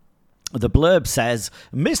 So the blurb says,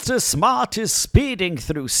 Mr. Smart is speeding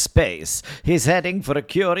through space. He's heading for a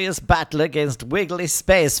curious battle against wiggly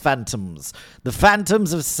space phantoms. The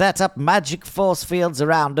phantoms have set up magic force fields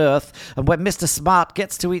around Earth, and when Mr. Smart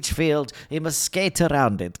gets to each field, he must skate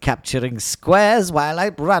around it, capturing squares while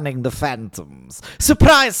outrunning the phantoms.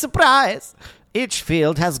 Surprise, surprise! Each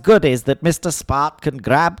field has goodies that Mr. Smart can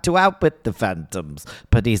grab to outwit the phantoms,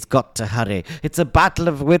 but he's got to hurry. It's a battle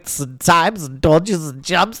of wits and times and dodges and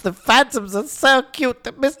jumps. The phantoms are so cute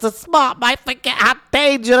that Mr. Smart might forget how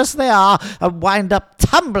dangerous they are and wind up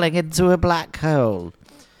tumbling into a black hole.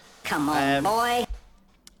 Come on, boy.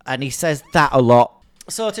 And he says that a lot.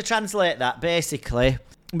 So to translate that, basically,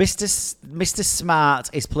 Mr. Smart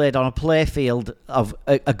is played on a playfield of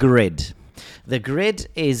a grid. The grid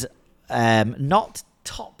is not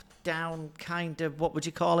top-down kind of, what would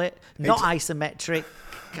you call it? Not isometric,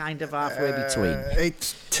 kind of halfway between.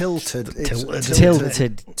 It's tilted.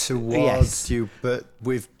 Tilted towards yes. you, but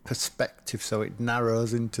with perspective, so it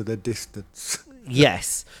narrows into the distance.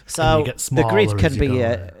 Yes. And So you get the grid smaller can as you be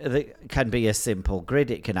go, can be a simple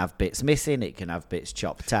grid. It can have bits missing. It can have bits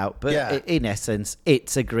chopped out. But Yeah. in essence,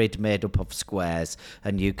 it's a grid made up of squares,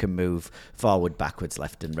 and you can move forward, backwards,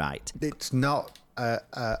 left, and right. It's not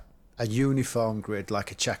a uniform grid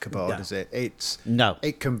like a checkerboard, No. is it? It's No.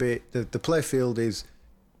 It can be the playfield is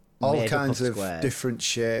all Made up kinds of of squares. different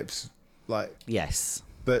shapes, like, Yes.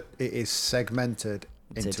 but it is segmented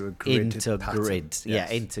into a grid. Into pattern. grid. Yeah,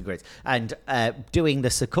 Yes. into grid. And doing the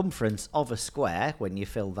circumference of a square, when you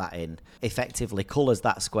fill that in, effectively colours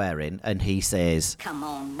that square in, and he says... Come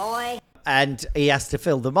on, boy. And he has to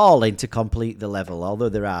fill them all in to complete the level, although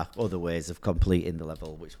there are other ways of completing the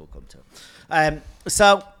level, which we'll come to.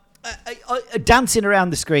 So, dancing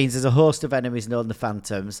around the screens, there's a host of enemies known the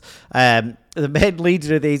Phantoms. The main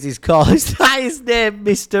leader of these is called, is that his name,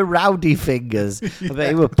 Mr. Rowdy Fingers? I bet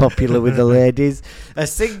he were popular with the ladies. A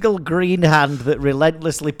single green hand that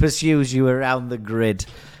relentlessly pursues you around the grid.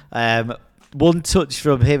 One touch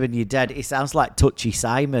from him and you're dead. It sounds like Touchy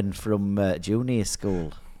Simon from junior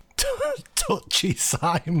school. Touchy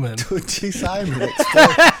Simon. Touchy Simon, explain.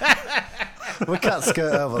 We can't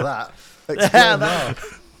skirt over that. Explain more.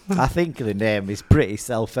 I think the name is pretty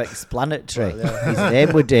self-explanatory. His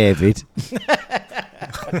name was David.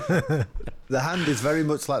 The hand is very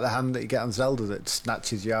much like the hand that you get on Zelda that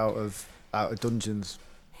snatches you out of dungeons.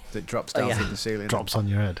 That drops down yeah. from the ceiling. Drops on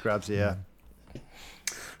your head. Grabs you, yeah.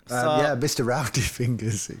 So- Yeah, Mr. Rowdy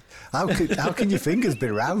Fingers. How can your fingers be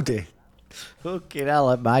rowdy? Fucking hell,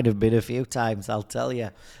 it might have been a few times, I'll tell you.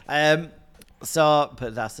 But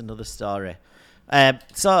that's another story.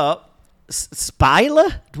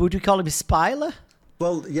 Spyler? Would we call him Spyler?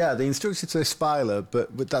 Well, yeah, the instructions say Spyler,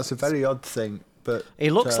 but that's a very odd thing. But He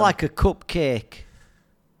looks like a cupcake.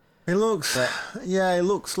 he looks. Yeah, he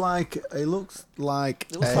looks like looks like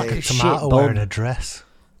a Tomato shit wearing bun. a dress.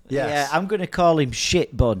 Yes. Yeah, I'm going to call him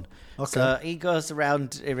Shit Bun. Okay. So he goes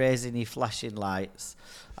around erasing his flashing lights.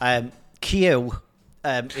 Q,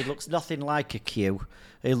 he looks nothing like a Q.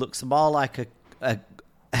 He looks more like a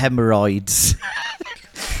hemorrhoids.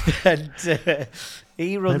 And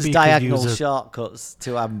he runs Maybe you could diagonal use a- shortcuts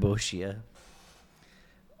to ambush you.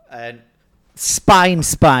 And Spine,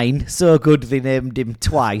 so good they named him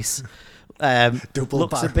twice. Double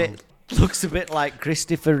looks a barreled. bit Looks a bit like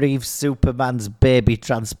Christopher Reeve's Superman's baby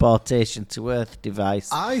transportation to Earth device.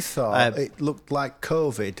 I thought it looked like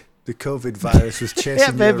COVID. The COVID virus was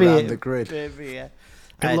chasing you around the grid. Maybe, yeah.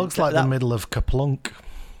 It looks like the middle of Kaplunk.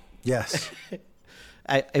 Yes.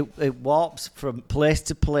 It warps from place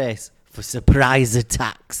to place for surprise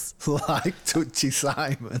attacks. Like Touchy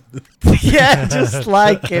Simon. Yeah, just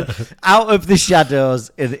like him. Out of the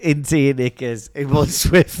shadows and into your knickers in one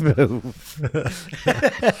swift move.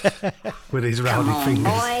 With his Come rowdy on, fingers.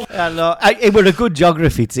 boy. I know. He was a good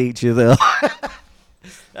geography teacher, though.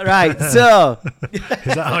 Right, so Is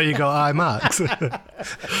that how you got IMAX?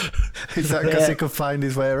 Is that because he could find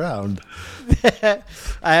his way around?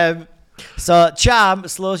 so charm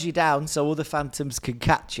slows you down so other phantoms can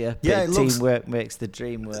catch you. But Yeah, it looks- teamwork makes the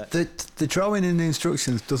dream work. The drawing in the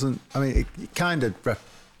instructions doesn't. I mean, it kind of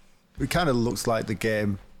looks like the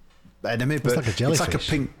game Enemy, but like a it's like a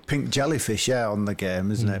jellyfish. pink jellyfish, on the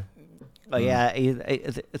game, isn't it? Oh yeah,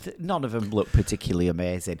 none of them look particularly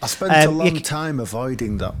amazing. I spent a you long c- time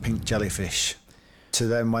avoiding that pink jellyfish. To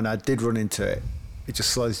then, when I did run into it, it just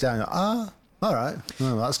slows down. All right,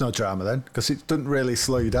 well, that's no drama then, because it doesn't really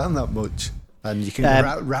slow you down that much, and you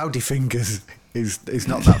can Rowdy Fingers is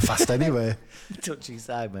not that fast anyway. Touchy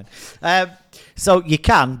Simon. So you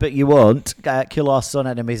can, but you won't, kill or stun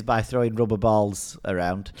enemies by throwing rubber balls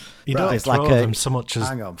around. You don't It's throw like a- them so much as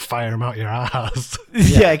Hang on. fire them out your ass.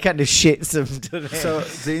 Yeah, it kind of shits them, doesn't it? So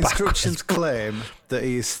the instructions claim that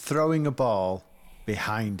he is throwing a ball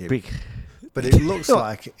behind him, Big- but it looks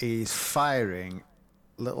like he's firing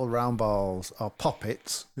little round balls or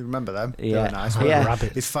poppets. You remember them? Yeah. They're nice. Yeah.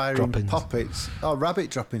 Rabbit He's firing droppings. poppets or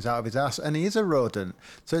rabbit droppings out of his ass, and he is a rodent,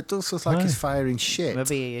 so it does look like Right. he's firing shit.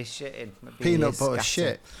 Maybe he is shitting. Maybe he Peanut is butter scatting.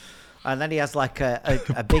 shit. And then he has like a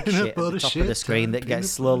big Peanut shit at the butter top of the shit screen time, that peanut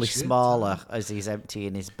gets slowly butter shit smaller as he's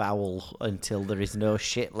emptying his bowel until there is no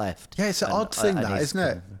shit left. Yeah, it's an And- odd thing, and that, he's isn't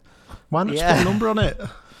it? Why not just Yeah. put a number on it?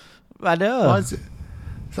 I know. Why is it?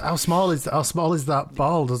 How small is that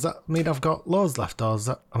ball? Does that mean I've got loads left, or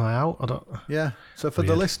am I out? I don't. Yeah. So for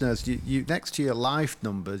the Weird. listeners, you next to your life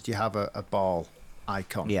numbers, you have a ball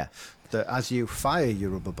icon. Yeah. That as you fire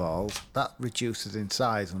your rubber balls, that reduces in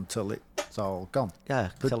size until it's all gone.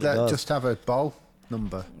 Yeah, But till it goes. just have a ball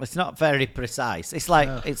number. It's not very precise. It's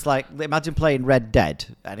like imagine playing Red Dead,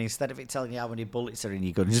 and instead of it telling you how many bullets are in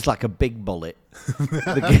your gun, it's just like a big bullet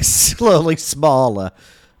that gets slowly smaller.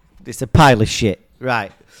 It's a pile of shit,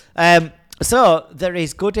 right? So there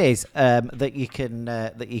is goodies that you can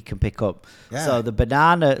pick up. Yeah. So the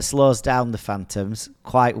banana slows down the phantoms.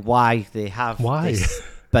 Quite why they have Why? this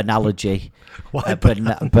banalogy. Why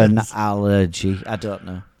Banalogy. I don't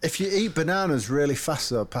know. If you eat bananas really fast,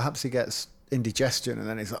 though, perhaps he gets indigestion, and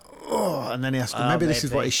then he's like, oh, and then he has to. Maybe this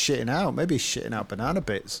is what maybe. he's shitting out. Maybe he's shitting out banana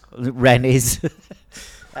bits. Ren is.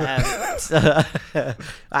 The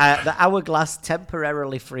hourglass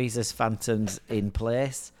temporarily freezes phantoms in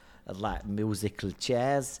place, like musical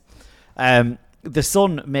chairs. The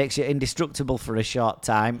sun makes you indestructible for a short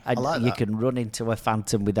time, and like you that. can run into a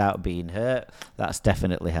phantom without being hurt. That's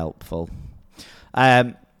definitely helpful.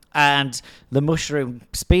 And the mushroom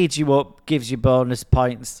speeds you up, gives you bonus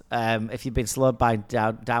points. If you've been slowed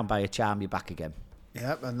down by a charm, you're back again.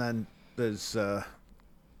 Yep, and then there's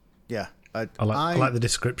yeah. I like the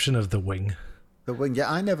description of the wing. The wing. Yeah,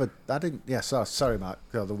 I didn't. Yeah, sorry, Mark.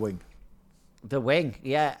 Oh, the wing. The wing,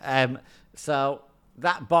 yeah. So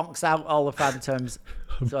that bonks out all the phantoms,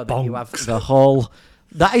 so that you have Bonks. the whole.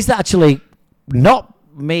 That is actually not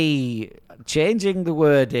me changing the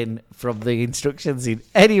wording from the instructions in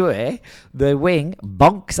any way. The wing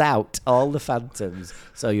bonks out all the phantoms,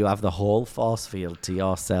 so you have the whole force field to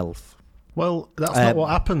yourself. Well, that's not what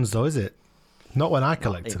happens, though, is it? Not when I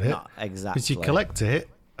collected it. Not exactly. Because you collect it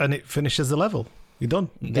and it finishes the level. You're done.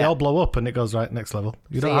 They Yeah. all blow up and it goes right next level.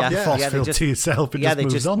 You don't Yeah. have the Yeah. force Yeah, they field just- to yourself. It Yeah, just they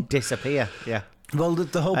moves just on. disappear. Yeah, Well,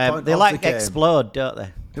 the whole point they of like the game. explode, don't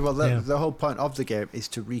they? Well, Yeah. the whole point of the game is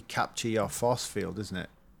to recapture your force field, isn't it?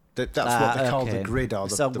 That's what they call the Okay. grid or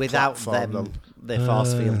the So the without platform. them, the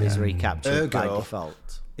force field is recaptured by Ergo.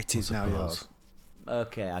 default. It is now yours.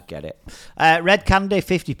 Okay, I get it. Red candy,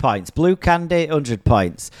 50 points. Blue candy, 100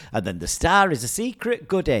 points. And then the star is a secret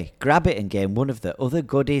goodie. Grab it and gain one of the other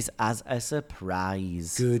goodies as a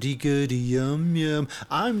surprise. Goody, goody, yum, yum.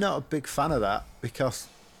 I'm not a big fan of that because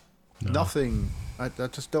nothing. I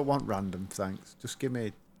just don't want random, thanks. Just give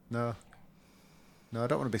me. No, I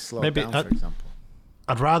don't want to be slowed Maybe down, for example.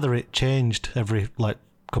 I'd rather it changed every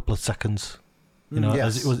couple of seconds. You know,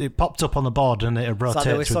 yes. as it popped up on the board and it So rotated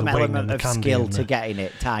there was through some the wing element and the of candy. skill and to the- getting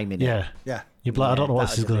it, timing it. Yeah. Yeah. You'd be like, I don't know what that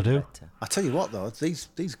this is would going have to been do. better. I tell you what, though,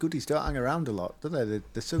 these goodies don't hang around a lot, do they?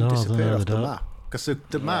 They soon No, disappear no, off they the don't. map. Because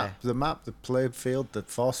the map, the play field, the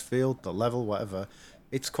force field, the level, whatever,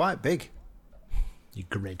 it's quite big. You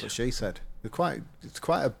grid. What she said. It's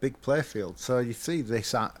quite a big play field. So you see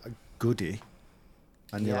this goodie,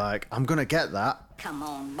 and you're Yeah. like, I'm gonna get that. Come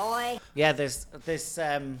on, boy. Yeah, there's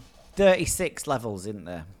 36 levels, isn't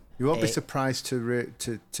there? You won't be It- surprised to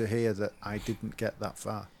hear that I didn't get that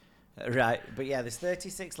far. Right, but yeah, there's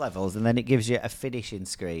 36 levels, and then it gives you a finishing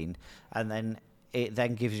screen, and then it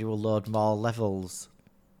then gives you a load more levels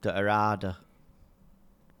that are harder.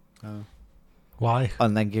 Why?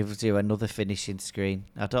 and then gives you another finishing screen.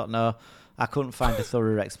 I don't know. I couldn't find a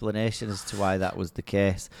thorough explanation as to why that was the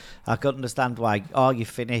case. I couldn't understand why. Oh, you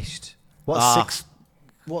finished. What's Ah, six?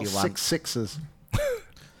 What's you want- 6 sixes?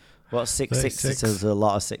 What's 6 36. sixes? There's a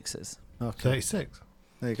lot of sixes. Okay, 36.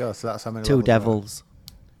 there you go. So that's how many. Two levels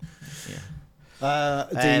there are.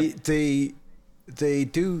 devils. They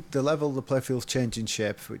do the level, the playfields change in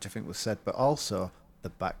shape, which I think was said, but also the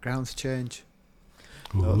backgrounds change.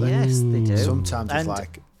 Don't they? Yes, they do. Sometimes it's And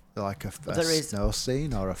like a there is- snow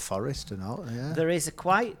scene or a forest and all. Yeah. there is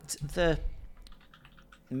quite the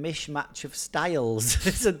mishmatch of styles,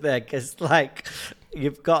 isn't there? Because like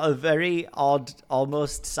you've got a very odd,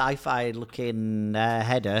 almost sci-fi looking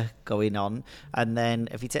header going on, and then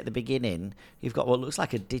if you take the beginning, you've got what looks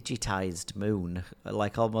like a digitized moon,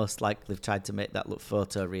 like almost like they've tried to make that look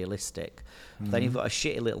photorealistic. Then you've got a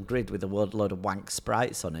shitty little grid with a load of wank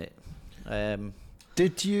sprites on it.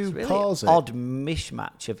 Did you It's really pause it? odd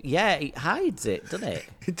mishmatch of it hides it, doesn't it?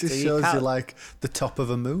 It just So shows you can't- like the top of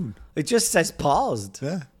a moon. it just says paused.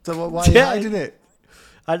 Yeah. So why are you Yeah. hiding it?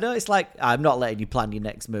 I know it's like I'm not letting you plan your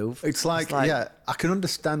next move. It's like, yeah, I can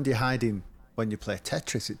understand you hiding when you play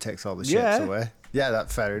Tetris. It takes all the shapes Yeah. away. Yeah,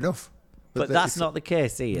 that's fair enough. but that's not the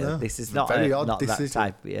case here. No, This is it's not very a, odd not that decision.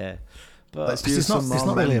 type. Yeah, but Let's It's use not, some it's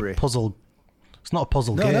more not really memory. a puzzle. It's not a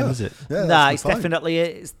puzzle No, game, no. is it? Yeah, nah, that's my point.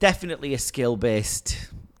 it's definitely a skill based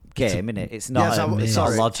game, isn't it? It's not Yes, it's not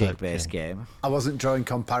sorry. a logic based game. I wasn't drawing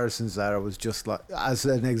comparisons there. I was just like, as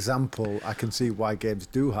an example, I can see why games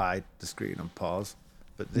do hide the screen and pause,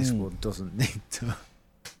 but this one doesn't need to.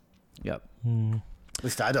 Yep. At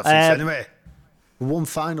least I don't think so Um, anyway. One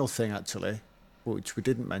final thing, actually, which we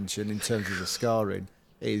didn't mention in terms of the scoring,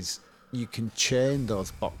 is you can chain those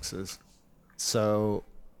boxes. So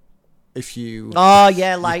if you... Oh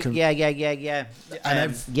yeah, like can- yeah.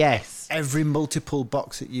 And Yes. every multiple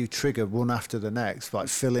box that you trigger one after the next, like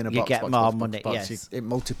fill in a You box, get box, more box, money, box, yes. it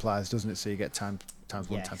multiplies, doesn't it? So you get times one,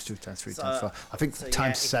 Yes. times two, times three, So- times four. I think so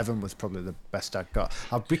times yeah, 7 was probably the best I got.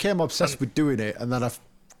 I became obsessed with doing it, and then I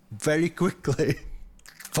very quickly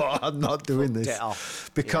thought I'm not doing this Get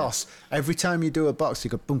off. because every time you do a box, you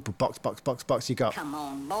go boom, boom, box, box, box, box. You go, Come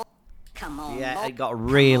on, boy. Come on, Yeah, boy. it got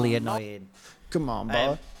really Come on, boy. annoying. come on,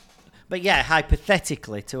 boy. But yeah,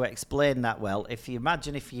 hypothetically, to explain that well, if you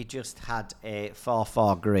imagine if you just had a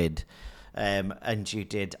 4-4 grid and you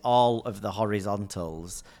did all of the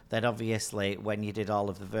horizontals, then obviously when you did all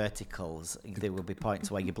of the verticals, there will be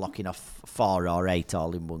points where you're blocking off 4 or 8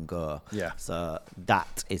 all in one go. Yeah. So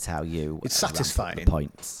that is how you It's ramp up satisfying. the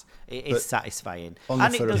points. It is But satisfying. only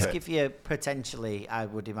And it for a does bit. give you potentially, I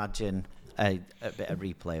would imagine, a bit of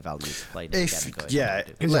replay value to playing it If again. yeah,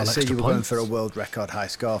 Gives you let's an say extra you were going points. for a world record high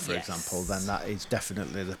score, for Yes. example, then that is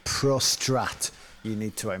definitely the pro strat you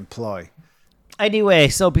need to employ. Anyway,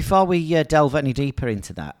 so before we delve any deeper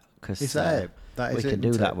into that, because Is that it? That we is it, can do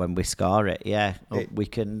isn't that it? when we score it. Yeah, It- we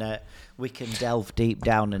can delve deep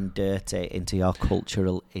down and dirty into your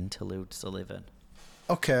cultural interlude, Sullivan.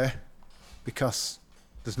 Okay, because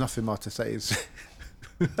there's nothing more to say.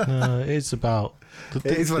 It's about. It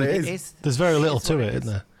is what it is. It's There's very little is to what it, it isn't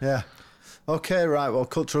there? Yeah. Okay, right. Well,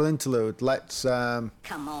 cultural interlude. Let's. Come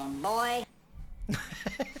on, boy.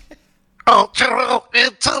 Cultural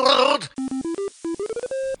interlude.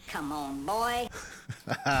 Come on, boy.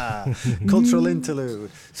 Cultural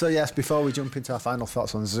interlude. So yes, before we jump into our final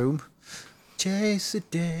thoughts on Zoom, chase the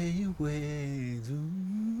day away.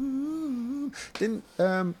 Zoom. Didn't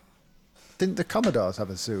the Commodores have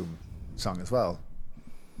a Zoom song as well?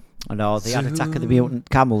 I know they had Attack of the Mutant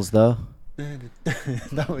Camels though.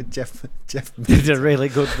 That was Jeff. Did a really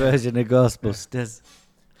good version of Ghostbusters.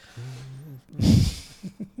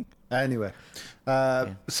 Anyway,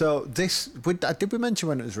 so this did we mention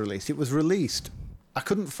when it was released? It was released. I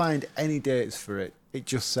couldn't find any dates for it. It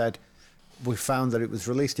just said we found that it was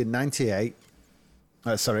released in 88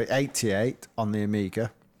 on the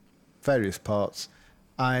Amiga, various parts.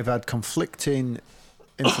 I've had conflicting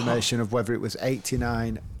information of whether it was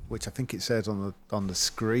 89, which I think it says on the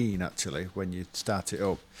screen actually when you start it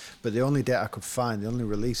up. But the only date I could find, the only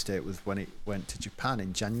release date was when it went to Japan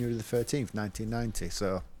in January the 13th, 1990.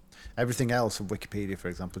 So everything else on Wikipedia, for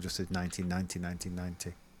example, just says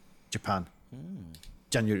 1990. Japan.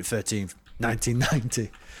 January 13th,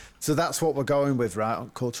 1990. So that's what we're going with, right?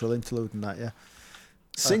 On cultural interlude and that, yeah.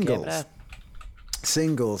 Singles. Okay,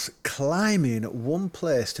 Singles climbing one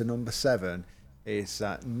place to number 7 is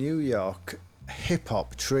that New York hip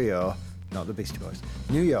hop trio, not the Beastie Boys,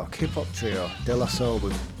 New York hip hop trio De La Soul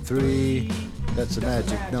with 3. That's a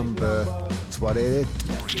magic number. It's what it is.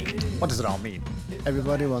 What does it all mean?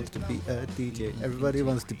 Everybody wants to be a DJ. Everybody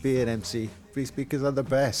wants to be an MC. Free speakers are the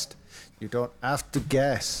best. You don't have to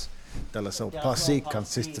guess. De La Soul Posse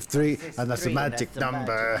consists of 3, and that's a magic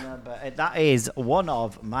number. That is one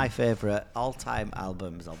of my favourite all-time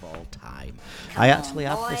albums of all time. I actually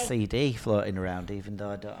have the CD floating around, even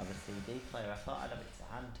though I don't have a CD player. I thought I'd have it to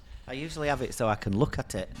hand. I usually have it so I can look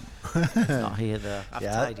at it. It's not here though. I've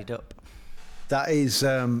tidied up. That is,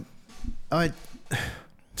 so I'd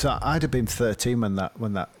have been 13 when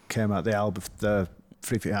that came out. The album, the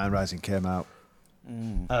 3 Feet High and Rising came out,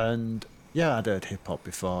 and yeah, I'd heard hip hop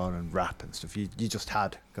before and rap and stuff. You just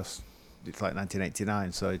had, because it's like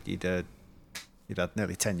 1989, so you'd had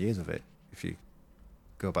nearly 10 years of it if you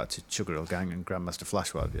go back to Sugar Hill Gang and Grandmaster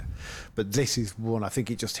Flash, what have you. But this is one, I think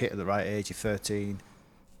it just hit at the right age of 13.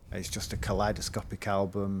 It's just a kaleidoscopic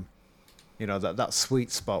album. You know, that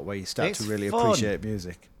sweet spot where you start to really appreciate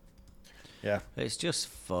music. Yeah. It's just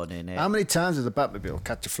fun, innit? How many times does the Batmobile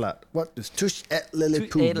catch a flat? What does Tush et Lily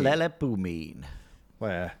Poo mean?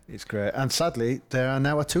 Well, it's great. And sadly, there are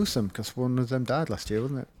now a twosome, because one of them died last year,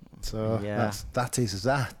 wasn't it? So that is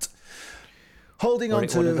that. Holding on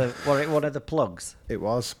to... Were it one of the plugs? It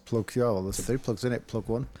was. Plug, yeah, well, there's 3 plugs in it. Plug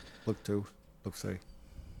 1, plug 2, plug 3.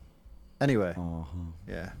 Anyway,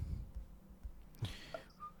 yeah.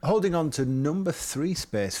 Holding on to number 3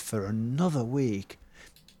 space for another week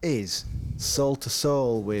is Soul to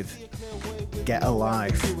Soul with Get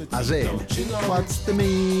Alive. As in, what's the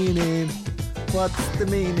meaning? What's the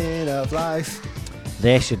meaning of life?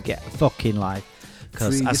 They should get fucking live.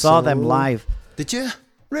 Because I saw them live. Did you?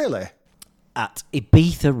 Really? At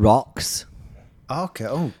Ibiza Rocks. Okay.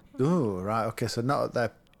 Oh, right. Okay, so not at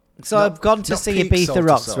their... So I've gone to see Ibiza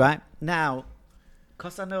Rocks, right? Now,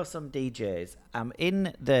 because I know some DJs, I'm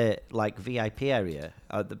in the VIP area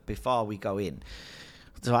before we go in.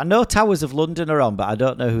 So I know Towers of London are on, but I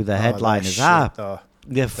don't know who the headliners are.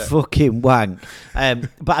 They're fucking wank. But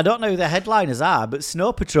I don't know who the headliners are, but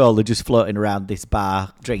Snow Patrol are just floating around this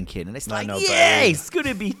bar drinking. And it's it's going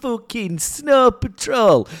to be fucking Snow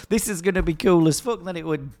Patrol. This is going to be cool as fuck. Then it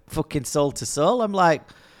would fucking Soul to Soul. I'm like,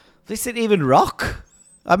 this isn't even rock.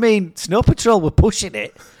 I mean, Snow Patrol were pushing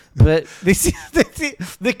it. But this is,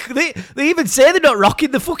 they even say they're not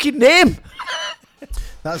rocking the fucking name.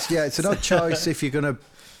 It's an odd choice if you're gonna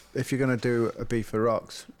do Ibiza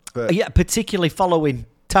Rocks. But yeah, particularly following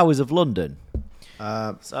Towers of London.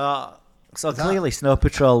 So clearly Snow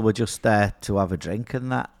Patrol were just there to have a drink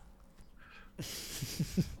and that.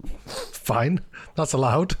 Fine, that's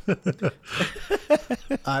allowed.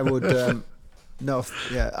 I would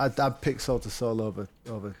I'd pick Soul to Soul over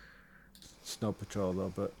Snow Patrol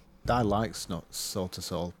though, but I like Soul to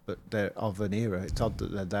Soul, but they're of an era. It's odd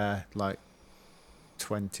that they're there like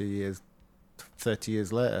 20 years, 30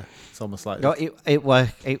 years later. It's almost like... No,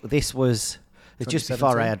 this was just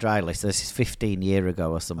before I had Dry List. This is 15 years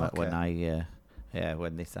ago or something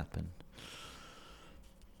when this happened.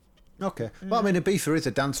 Okay. Well, I mean, Ibiza is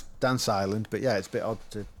a dance island, but yeah, it's a bit odd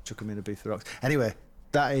to chuck them in Ibiza Rocks. Anyway,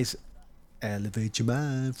 that is Elevate Your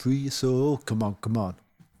Mind, Free Your Soul. Come on.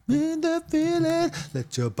 In the feeling,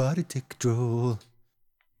 let your body take control.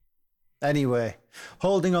 Anyway,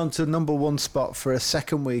 holding on to number 1 spot for a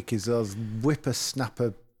second week is those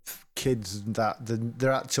whippersnapper kids that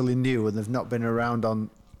they're actually new and they've not been around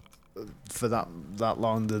for that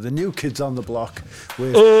long. They're the New Kids on the Block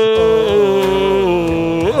with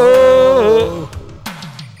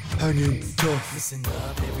Hanging Tough.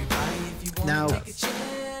 Now,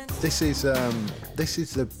 this is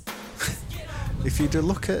the if you do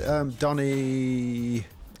look at Donnie,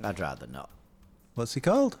 I'd rather not. What's he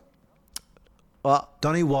called? What?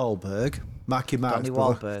 Donnie Wahlberg, Marky Mark's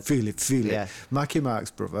brother. Feel it. Yeah. Marky Mark's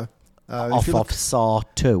brother. Off of Saw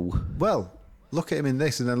 2. Well, look at him in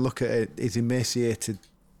this and then look at his emaciated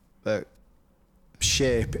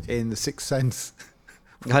shape in The Sixth Sense.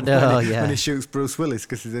 I know, when he shoots Bruce Willis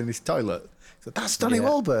because he's in his toilet. So that's Donnie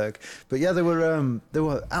Wahlberg. But yeah, they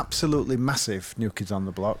were absolutely massive, New Kids on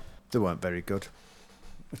the Block. They weren't very good.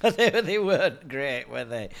 They weren't great, were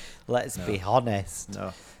they? Let's be honest.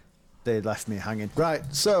 No. They left me hanging. Right,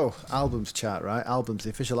 so, albums chart, right? Albums,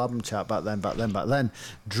 the official album chart back then.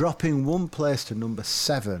 Dropping 1 place to number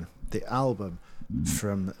 7, the album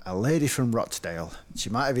from a lady from Rochdale. She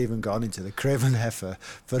might have even gone into the Craven Heifer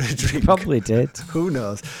for a drink. She probably did. Who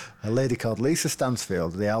knows? A lady called Lisa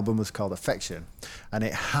Stansfield. The album was called Affection. And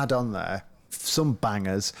it had on there some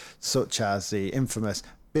bangers, such as the infamous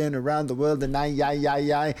Been Around the World and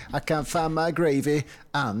I Can't Find My Gravy,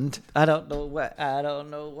 and I don't know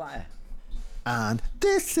why. And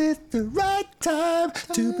This Is the Right Time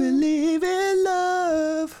to Believe in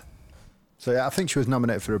Love. So yeah, I think she was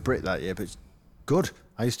nominated for a Brit that year, but it's good.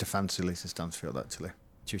 I used to fancy Lisa Stansfield actually.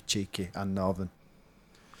 She was cheeky and northern.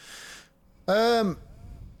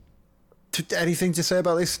 Anything to say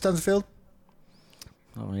about Lisa Stansfield?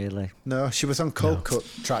 Oh, really? No, she was on Cold Cut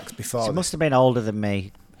tracks before. She this. must have been older than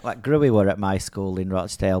me. Like, Gruey were at my school in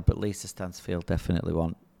Rochdale, but Lisa Stansfield definitely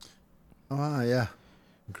won. Oh, yeah.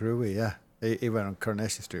 Gruey, yeah. He went on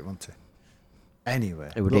Coronation Street, wasn't he? Anyway.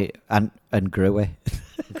 And Gruey.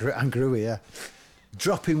 And Gruey, yeah.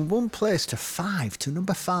 Dropping one place to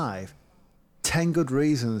number 5. 10 Good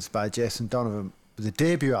Reasons by Jason Donovan. The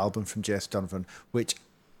debut album from Jason Donovan, which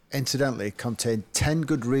incidentally contained 10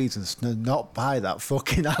 good reasons to not buy that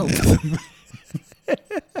fucking album.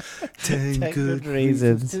 10 good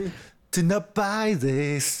reasons to not buy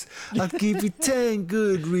this. I'll give you 10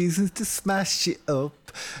 good reasons to smash it up.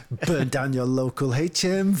 Burn down your local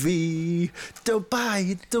HMV. Don't buy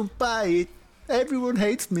it, don't buy it. Everyone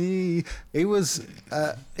hates me. Him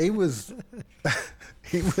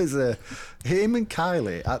and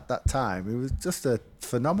Kylie at that time. It was just a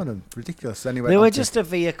phenomenon, ridiculous. Anyway, They were just a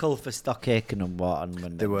vehicle for Stock Aitken and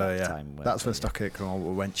Wharton. They were, yeah. Time, That's when Stock Aitken and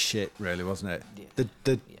Wharton went shit, really, wasn't it? Yeah.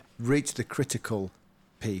 They reached the critical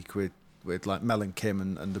peak with like Mel and Kim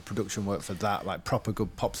and the production work for that, like proper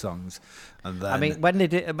good pop songs. And then I mean, when they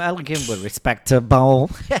did Mel and Kim were respectable.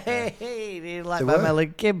 Hey, do you like They my were. Mel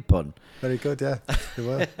and Kim pun? very good, yeah, they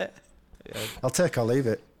were. I'll take or leave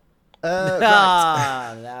it.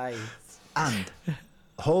 Ah, nice. And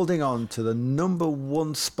holding on to the number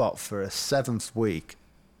 1 spot for a 7th week,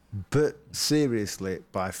 but seriously,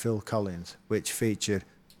 by Phil Collins, which featured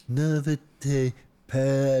Another Day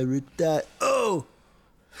Paradise. Oh,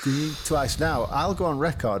 twice now. I'll go on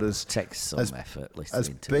record as Takes some effort listening as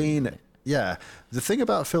to being it. yeah. The thing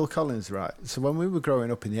about Phil Collins, right? So when we were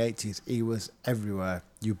growing up in the 80s, he was everywhere,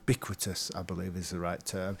 ubiquitous, I believe is the right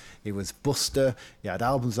term. He was Buster. He had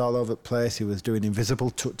albums all over the place. He was doing Invisible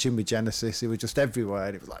Touching with Genesis. He was just everywhere.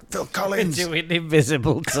 And it was like Phil Collins. Doing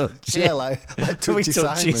Invisible Touch. Yeah, like Touchy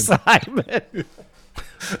Touchy Simon.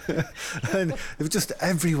 And they were just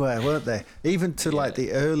everywhere, weren't they? Even to like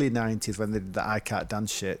the early 90s when they did the I Can't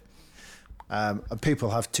Dance shit. And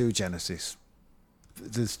people have 2 Genesis.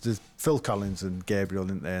 There's Phil Collins and Gabriel,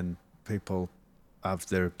 isn't there? And people have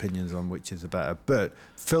their opinions on which is the better. But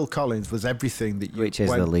Phil Collins was everything that you... Which is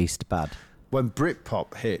the least bad. When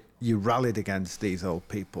Britpop hit, you rallied against these old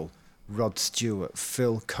people. Rod Stewart,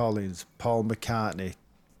 Phil Collins, Paul McCartney.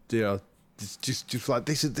 You know, just like,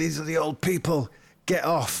 these are the old people. Get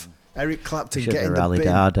off. Eric Clapton, Should get have in the rallied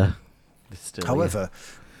bin. harder. However,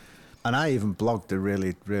 and I even blogged a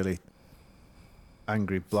really, really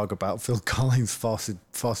angry blog about Phil Collins forced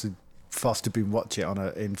to be watch it on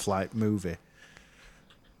an in-flight movie.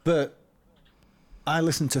 But I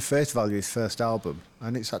listened to Face Value, his first album,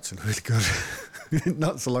 and it's actually really good.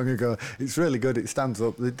 Not so long ago. It's really good. It stands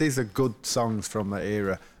up. These are good songs from that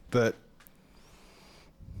era. But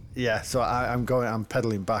yeah, so I'm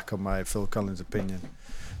pedaling back on my Phil Collins opinion.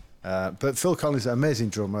 But Phil Collins is an amazing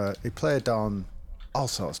drummer. He played on all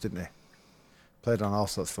sorts, didn't he? Played on all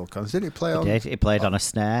sorts, Phil Collins. Didn't he play on? He played on a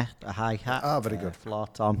snare, a hi-hat. Ah, very good. Floor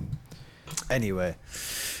tom. Anyway,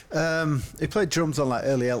 he played drums on like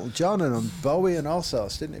early Elton John and on Bowie and all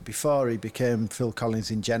sorts, didn't he? Before he became Phil Collins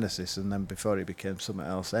in Genesis, and then before he became something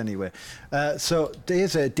else. Anyway, so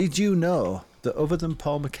did you know that other than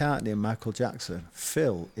Paul McCartney and Michael Jackson,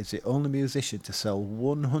 Phil is the only musician to sell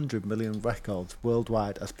 100 million records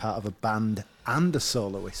worldwide as part of a band and a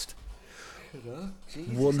soloist?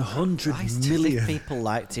 100 Christ, million. if people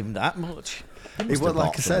liked him that much. I He must was, have like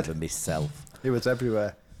bought I some said, of myself. He was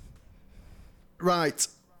everywhere. Right.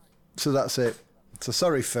 So that's it. So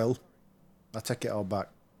sorry, Phil. I take it all back.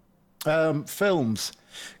 Films.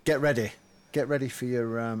 Get ready. Get ready for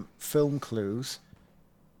your film clues.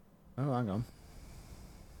 Oh, hang on.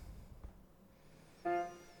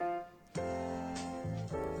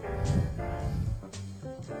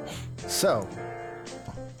 So.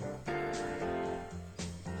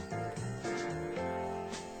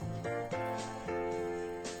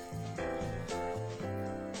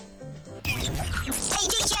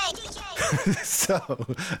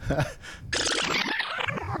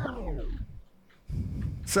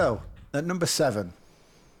 So, at number 7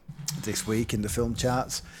 this week in the film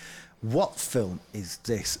charts, what film is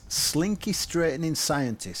this? Slinky straightening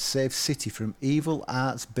scientist saves city from evil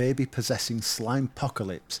art's baby possessing slime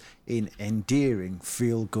apocalypse in endearing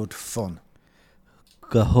feel-good fun.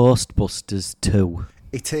 The Ghostbusters 2.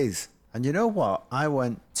 It is. And you know what? I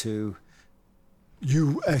went to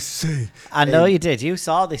USA. I know you did. You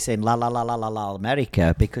saw this in La La La La La La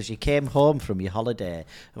America because you came home from your holiday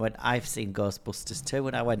and went, I've seen Ghostbusters 2.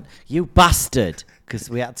 And I went, you bastard, because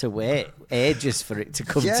we had to wait ages for it to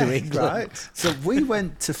come to England. Right. So we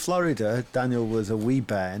went to Florida. Daniel was a wee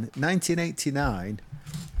bairn. 1989.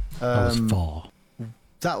 I was 4.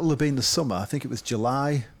 That will have been the summer. I think it was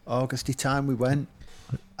July, Augusty time we went.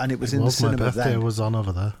 And it was in the My cinema birthday then. was on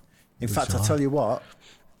over there. In fact, I'll tell you what,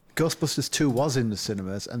 Ghostbusters 2 was in the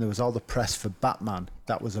cinemas and there was all the press for Batman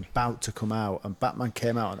that was about to come out. And Batman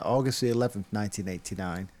came out on August the 11th,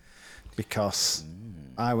 1989, because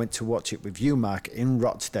I went to watch it with you, Mark, in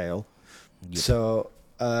Rochdale. Yep. So,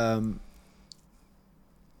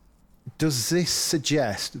 does this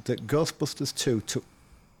suggest that Ghostbusters 2 took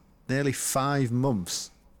nearly 5 months,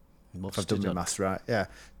 if I've done my maths right,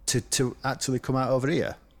 to actually come out over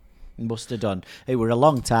here? Must have done. It were a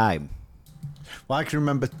long time. Well, I can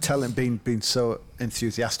remember being so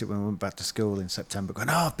enthusiastic when we went back to school in September, going,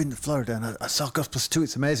 I've been to Florida and I saw Ghostbusters 2,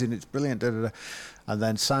 it's amazing, it's brilliant, da, da, da. And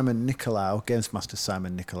then Simon Nicolau, Games Master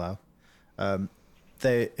Simon Nicolau, him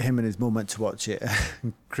and his mum went to watch it.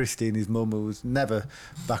 Christine, his mum, who was never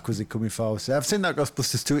backwards in coming forward, said, I've seen that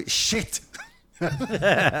Ghostbusters 2, it's shit.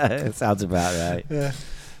 It sounds about right. Yeah.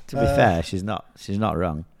 To be fair, she's not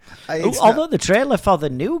wrong. It's Although the trailer for the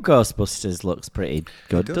new Ghostbusters looks pretty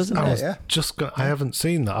good, does, doesn't doesn't it? it? Yeah. I haven't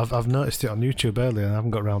seen that. I've noticed it on YouTube earlier and I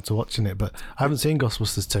haven't got around to watching it, but I haven't seen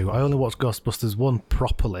Ghostbusters 2. I only watched Ghostbusters 1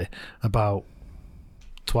 properly about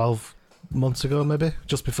 12 months ago, maybe,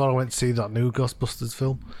 just before I went to see that new Ghostbusters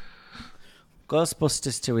film.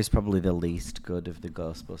 Ghostbusters 2 is probably the least good of the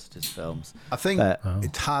Ghostbusters films. I think But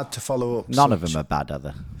it's hard to follow up. none of them are bad, are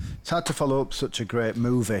they? It's hard to follow up such a great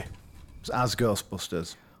movie as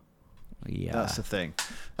Ghostbusters. Yeah. That's the thing.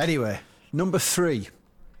 Anyway, number 3.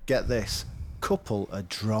 Get this. Couple are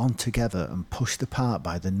drawn together and pushed apart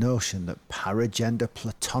by the notion that paragender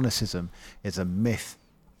platonicism is a myth.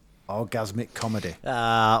 Orgasmic comedy.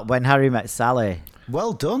 When Harry Met Sally.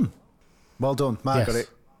 Well done. Well done. Mark got Yes. it.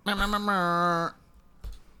 Come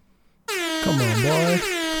on,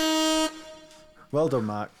 boy. Well done,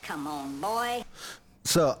 Mark. Come on, boy.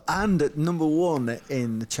 So, and at number 1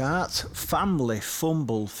 in the charts, family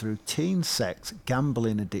fumble through teen sex,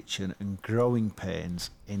 gambling addiction and growing pains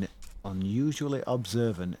in unusually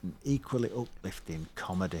observant and equally uplifting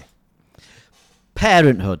comedy.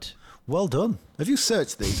 Parenthood. Well done. Have you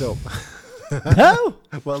searched these up? No.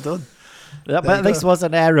 Well done. But this was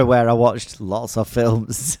an era where I watched lots of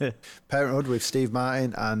films. Parenthood with Steve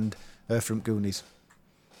Martin and her from Goonies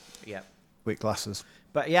Yeah. with glasses.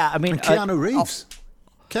 But yeah, I mean, And Keanu Reeves.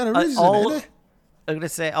 Keanu Reeves is in it, isn't he? I'm going to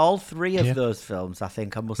say all 3 of Yeah. those films, I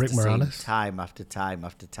think I must Rick have seen Moranis. time after time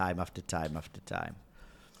after time after time after time.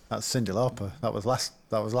 That's Cyndi Lauper. That was last pod.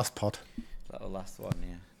 That was the last one,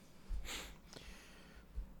 yeah.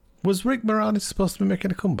 Was Rick Moranis supposed to be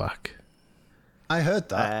making a comeback? I heard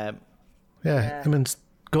that. Yeah, him and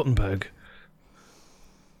Guttenberg.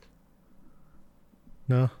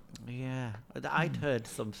 No? Yeah, I'd heard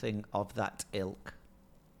something of that ilk.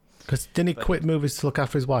 Because didn't he quit movies to look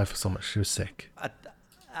after his wife or something? She was sick.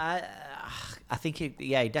 I think he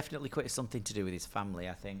definitely quit something to do with his family.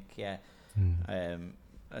 I think, yeah. And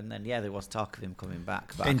then there was talk of him coming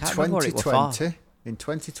back, but in I can't remember what it was for.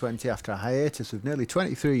 2020, after a hiatus of nearly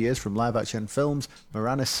 23 years from live-action films,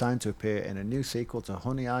 Moranis signed to appear in a new sequel to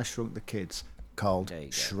Honey, I Shrunk the Kids called There you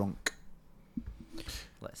go. Shrunk.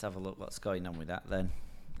 Let's have a look what's going on with that then.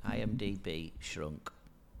 IMDb Shrunk.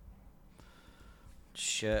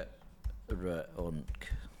 Shrunk.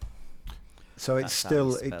 So it's That's how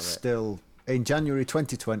you spell it. still in January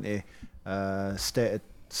 2020. Stated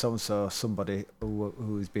so-and-so, somebody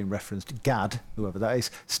who has been referenced, Gad, whoever that is,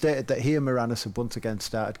 stated that he and Moranis have once again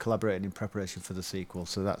started collaborating in preparation for the sequel.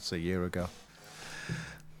 So that's a year ago.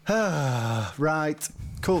 Right,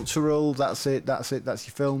 cultural. That's it. That's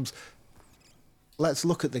your films. Let's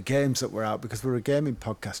look at the games that were out, because we're a gaming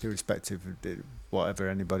podcast, irrespective of whatever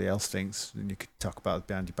anybody else thinks. And you could talk about it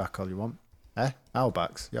behind your back all you want. Our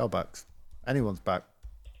backs, your backs, anyone's back.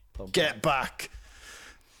 Get back.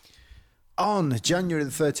 On January the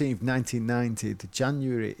 13th, 1990, the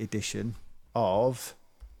January edition of,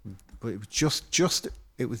 but it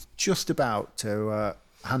was just about to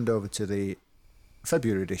hand over to the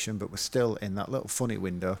February edition, but we're still in that little funny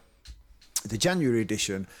window. The January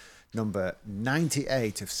edition, number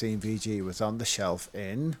 98 of CMVG, was on the shelf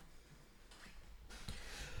in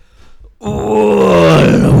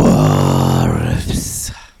Woolworths.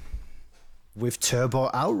 with Turbo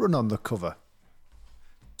Outrun on the cover.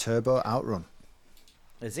 Turbo Outrun.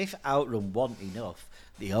 As if Outrun wasn't enough,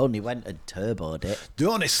 they only went and turboed it. They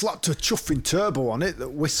only slapped a chuffing turbo on it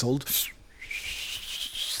that whistled.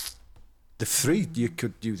 The 3 you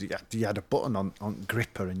could use it. You had a button on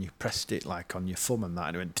gripper and you pressed it like on your thumb and that,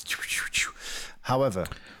 and it went. However,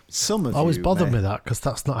 some of I always you bothered may- me that because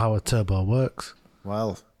that's not how a turbo works.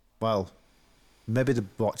 Well, maybe they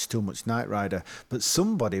watched too much Knight Rider, but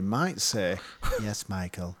somebody might say, "Yes,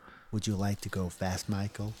 Michael, would you like to go fast,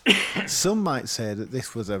 Michael?" Some might say that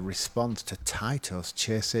this was a response to Taito's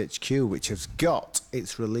Chase HQ, which has got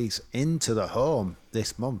its release into the home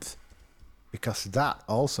this month, because that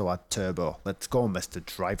also had turbo. Let's go, Mr.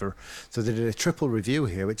 Driver. So they did a triple review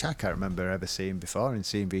here, which I can't remember ever seeing before in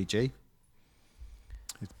CMVG.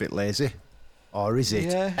 It's a bit lazy. Or is it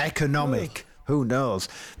Yeah. economic? Who knows?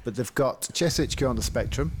 But they've got Chess HQ on the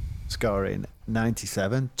Spectrum, scoring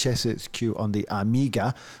 97. Chess HQ on the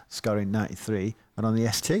Amiga, scoring 93. And on the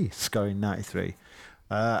ST, scoring 93.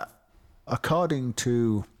 According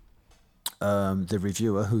to the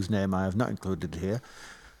reviewer, whose name I have not included here,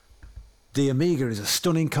 the Amiga is a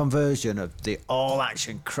stunning conversion of the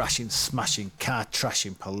all-action, crashing, smashing,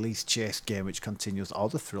 car-trashing police chase game which continues all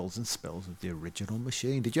the thrills and spills of the original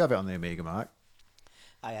machine. Did you have it on the Amiga, Mark?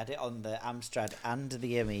 I had it on the Amstrad and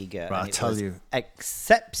the Amiga. Right, and I it tell was you.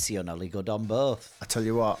 exceptionally good on both. I tell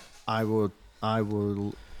you what, I will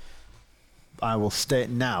state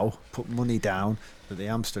now, put money down, that the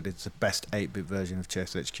Amstrad is the best 8-bit version of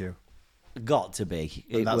Chase HQ. Got to be.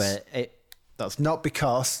 That's not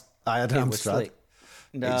because I had an It was Amstrad. slick.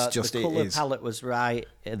 No, It's just the it colour is. palette was right.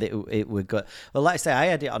 It would go. Well, like I say, I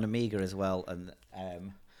had it on Amiga as well, and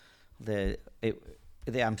the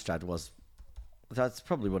Amstrad was. That's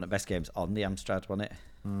probably one of the best games on the Amstrad, wasn't it?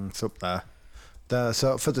 It's up there.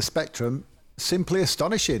 So for the Spectrum, simply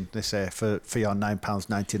astonishing, they say, for your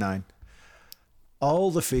 £9.99.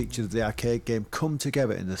 All the features of the arcade game come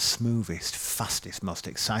together in the smoothest, fastest, most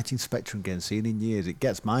exciting Spectrum game seen in years. It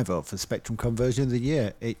gets my vote for Spectrum Conversion of the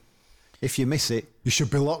Year. If you miss it, you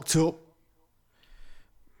should be locked up.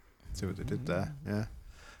 See what they did there, yeah.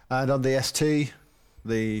 And on the ST,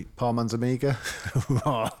 the poor man's Amiga.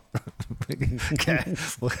 We'll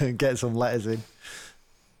get some letters in.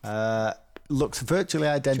 Looks virtually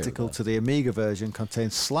identical to the Amiga version,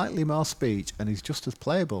 contains slightly more speech, and is just as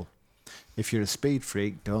playable. If you're a speed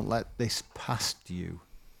freak, don't let this past you.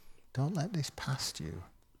 Don't let this past you.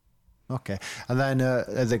 Okay. And then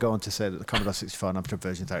they go on to say that the Commodore 64 and Amstrad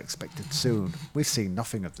versions are expected soon. We've seen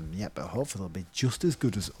nothing of them yet, but hopefully they'll be just as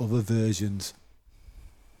good as other versions.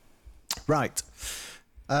 Right.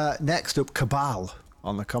 Next up, Cabal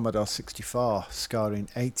on the Commodore 64, scoring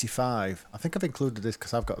 85. I think I've included this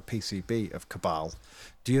because I've got a PCB of Cabal.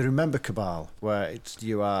 Do you remember Cabal? Where it's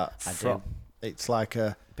it's like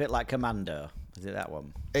a bit like Commando. Is it that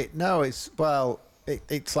one?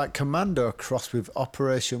 It's like Commando crossed with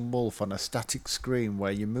Operation Wolf on a static screen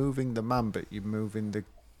where you're moving the man, but you're moving the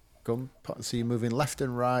gun. So you're moving left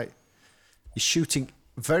and right. You're shooting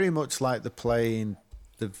very much like the playing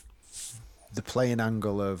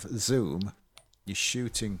angle of Zoom. You're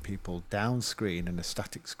shooting people down screen in a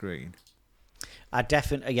static screen. I'm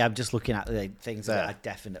just looking at the things that I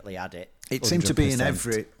definitely had it. It seemed to be in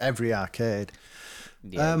 100%. every arcade.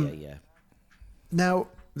 Yeah. Now,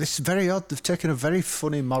 this is very odd. They've taken a very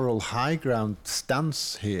funny moral high ground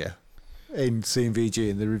stance here in CMVG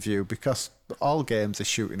in the review, because all games are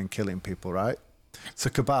shooting and killing people, right? So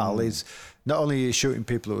Cabal is not only are you shooting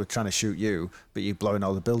people who are trying to shoot you, but you're blowing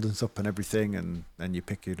all the buildings up and everything, and you're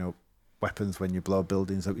picking up weapons when you blow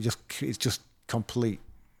buildings up. It's just complete.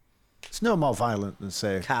 It's no more violent than,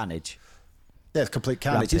 say, Carnage. yeah, it's complete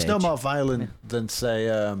carnage. It's no Rampage. more violent than,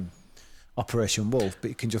 say, Operation Wolf, but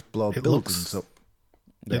you can just blow buildings up.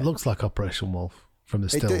 It looks like Operation Wolf from the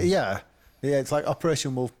It, stills. yeah, it's like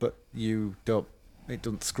Operation Wolf, but it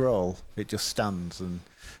doesn't scroll. It just stands, and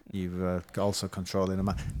you're also controlling a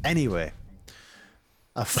man. Anyway,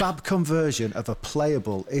 a fab conversion of a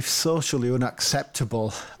playable, if socially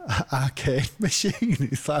unacceptable, arcade machine.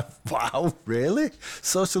 It's like, wow, really?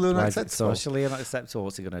 Socially Why is it unacceptable? socially unacceptable?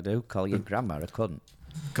 What's he going to do? Call your grandma a cunt?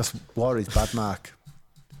 Because war is bad, Mark.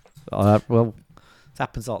 Well, it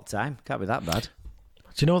happens all the time. Can't be that bad.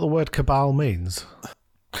 Do you know what the word cabal means?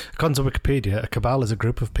 According to Wikipedia, a cabal is a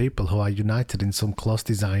group of people who are united in some close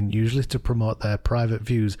design, usually to promote their private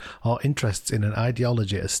views or interests in an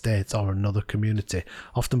ideology, a state, or another community,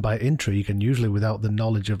 often by intrigue and usually without the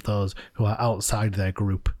knowledge of those who are outside their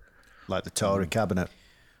group. Like the Tory cabinet.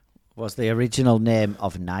 Was the original name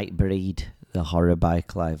of Nightbreed, the horror by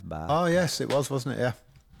Clive Barr. Oh, yes, it was, wasn't it? Yeah.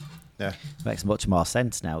 Yeah. Makes much more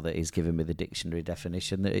sense now that he's given me the dictionary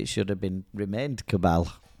definition that it should have remained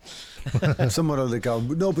Cabal. Someone will go,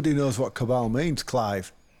 nobody knows what Cabal means,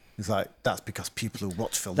 Clive. He's like, that's because people who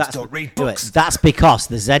watch films don't read books. That's because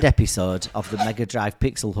the Z episode of the Mega Drive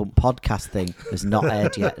Pixel Hunt podcast thing has not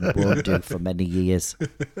aired yet and won't do for many years.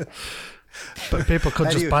 But people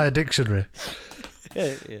could just buy a dictionary.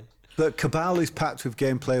 Yeah. But Cabal is packed with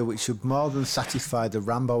gameplay which should more than satisfy the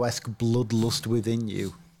Rambo-esque bloodlust within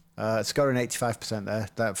you. Scoring 85% there,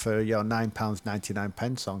 that for your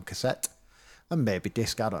 £9.99 on cassette. And maybe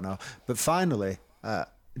disc, I don't know. But finally,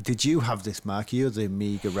 did you have this, Mark? You're the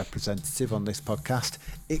Amiga representative on this podcast.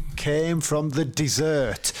 It came from the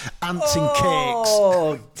dessert, Ants and Cakes.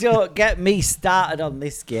 Oh, don't get me started on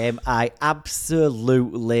this game. I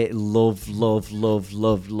absolutely loved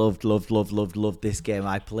this game.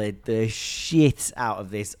 I played the shit out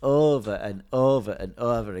of this over and over and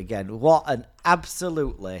over again. What an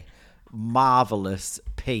absolutely marvellous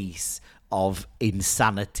piece of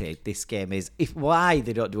insanity this game is. Why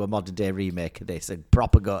they don't do a modern day remake of this and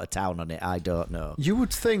proper go to town on it, I don't know. You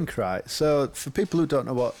would think, right? So for people who don't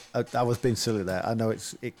know what I was being silly there. I know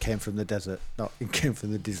it came from the desert, not it came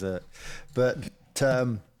from the dessert. But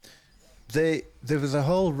there was a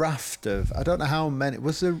whole raft of, I don't know how many.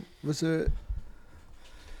 Was it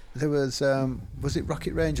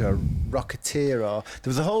Rocket Ranger or Rocketeer, or there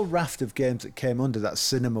was a whole raft of games that came under that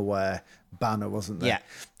Cinemaware banner, wasn't there? Yeah.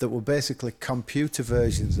 That were basically computer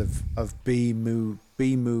versions of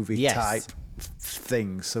B-movie type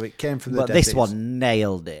things. So it came from the But desert. this one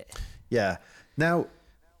nailed it. Yeah. Now,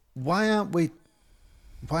 why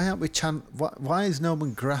is no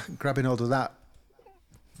one grabbing hold of that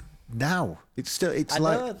now? It's I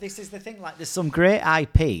know, this is the thing, like, there's some great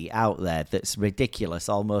IP out there that's ridiculous,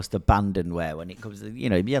 almost abandonware when it comes to,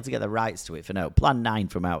 you know, you'll be able to get the rights to it for Plan 9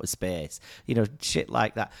 from outer space, you know, shit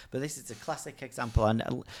like that. But this is a classic example,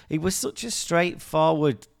 and it was such a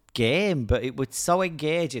straightforward game, but it was so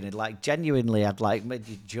engaging and, like, genuinely had, like, made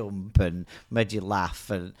you jump and made you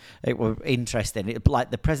laugh, and it was interesting.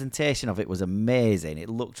 Like, the presentation of it was amazing. It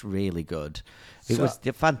looked really good. It was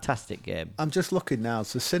a fantastic game. I'm just looking now.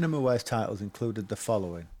 So Cinemaware's titles included the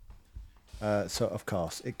following. So, of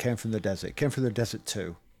course, it came from the desert. It came from the Desert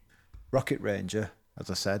 2. Rocket Ranger, as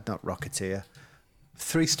I said, not Rocketeer.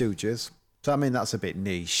 Three Stooges. So, I mean, that's a bit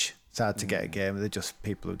niche. It's hard to get a game. They're just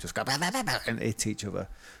people who just go and hit each other.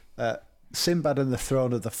 Sinbad and the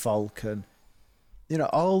Throne of the Falcon. You know,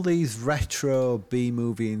 all these retro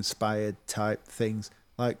B-movie inspired type things.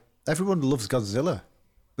 Like, everyone loves Godzilla,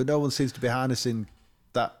 but no one seems to be harnessing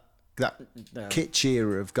that kitsch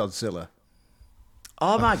era of Godzilla.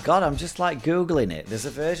 Oh my god, I'm just like Googling it. There's a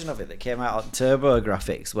version of it that came out on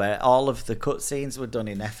TurboGrafx where all of the cutscenes were done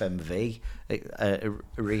in FMV. A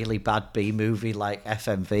really bad B movie like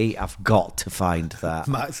FMV. I've got to find that.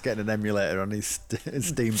 Mark's getting an emulator on his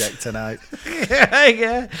Steam Deck tonight.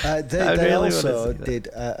 Yeah. They really also did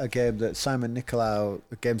a game that Simon Nicolau,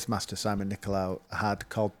 Games Master Simon Nicolau, had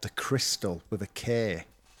called The Crystal with a K.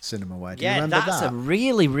 Cinemaware. Do you remember that's that? a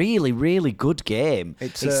really, really, really good game.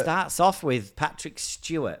 It starts starts off with Patrick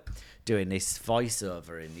Stewart doing this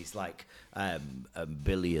voiceover, and he's like, a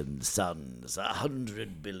billion suns,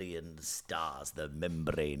 100 billion stars, the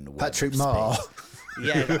membrane web Patrick of Moore. space.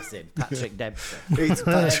 Yeah, that's him. Patrick Dempsey. It's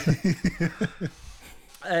Patrick.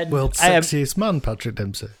 World's sexiest man, Patrick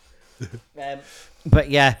Dempsey. But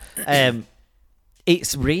yeah,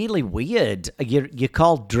 it's really weird. You're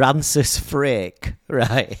called Drancis Frake,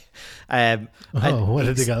 right? Where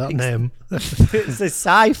did he get that name? It's a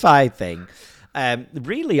sci-fi thing.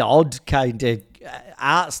 Really odd kind of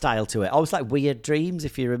art style to it. Almost like Weird Dreams,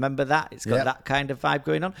 if you remember that. It's got that kind of vibe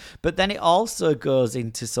going on. But then it also goes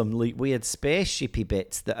into some weird spaceshipy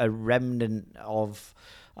bits that are remnant of...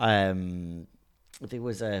 there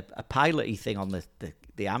was a pilot-y thing on the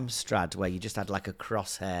Amstrad where you just had like a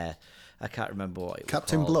crosshair... I can't remember what it was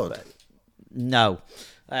Captain called, Blood? No.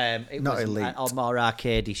 It Not was Elite. a more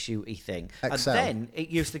arcadey shooty thing. Excel. And then it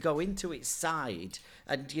used to go into its side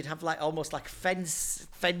and you'd have like almost like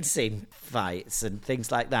fencing fights and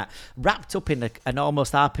things like that, wrapped up in an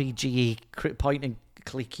almost RPG point and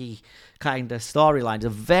clicky kind of storyline. It's a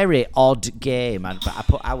very odd game, but I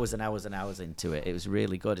put hours and hours and hours into it. It was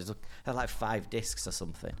really good. It had like 5 discs or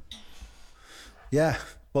something. Yeah,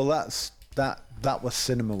 well, that was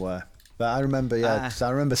Cinemaware. But I remember, 'cause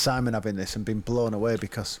I remember Simon having this and being blown away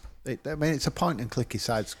because it's a point and clicky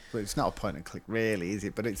side. Well, it's not a point and click, really, is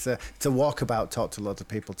it? But it's a walkabout, talk to loads of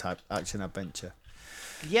people type action adventure.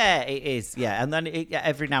 Yeah, it is. Yeah, and then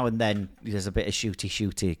every now and then there's a bit of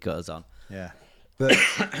shooty goes on. Yeah, but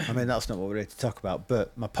I mean that's not what we're here to talk about.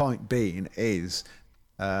 But my point being is,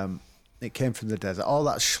 it came from the desert. All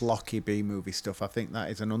that schlocky B movie stuff. I think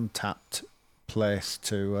that is an untapped place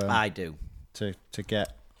to I do. to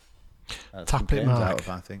get some Tap it, games Mark. out of,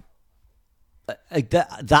 I think.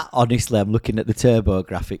 That honestly, I'm looking at the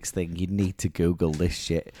TurboGrafx thing. You need to Google this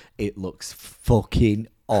shit. It looks fucking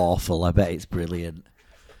awful. I bet it's brilliant.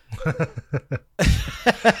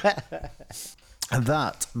 And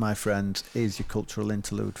that, my friends, is your cultural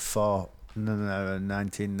interlude for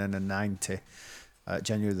 1990,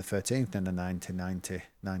 January the 13th, 1990,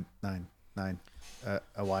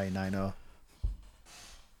 Hawaii 90,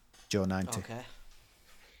 Joe 90. Okay.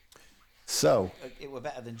 So, It were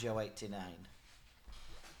better than Joe 89.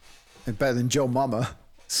 it's better than Joe Mama.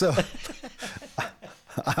 So,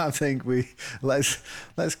 I think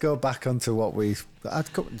let's go back onto what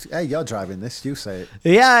hey, you're driving this. You say it.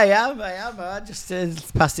 Yeah, I am. I'm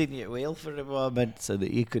just passing your wheel for a moment so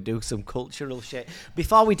that you could do some cultural shit.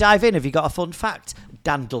 Before we dive in, have you got a fun fact?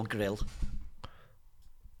 Dandle Grill.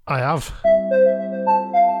 I have.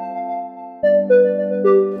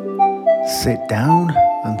 Sit down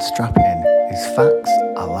and strap in. His facts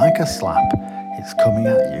are like a slap. It's coming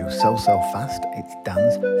at you so fast. It's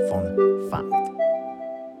Dan's fun fact.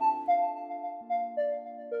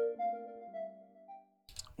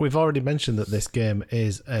 We've already mentioned that this game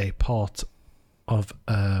is a port of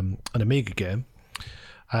an Amiga game,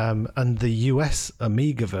 and the US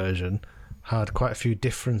Amiga version had quite a few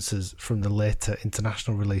differences from the later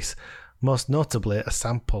international release, most notably a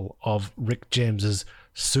sample of Rick James's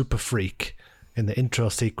Super Freak in the intro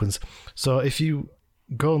sequence. So if you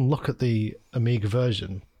go and look at the Amiga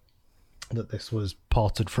version that this was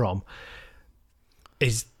ported from,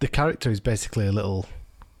 the character is basically it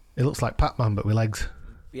looks like Pac-Man but with legs.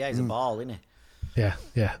 Yeah, he's a ball, isn't he?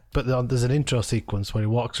 Yeah. But there's an intro sequence where he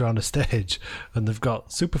walks around a stage and they've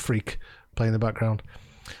got Super Freak playing in the background.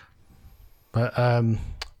 But don't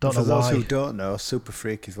For know those why. who don't know, Super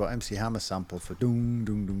Freak is what MC Hammer sampled for Doom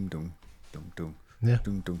Doom Doom Doom Doom Doom Yeah.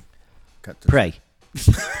 Doom Doom. Pray.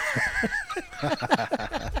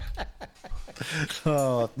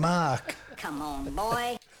 Oh, Mark. Come on,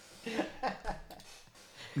 boy.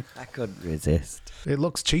 I couldn't resist. It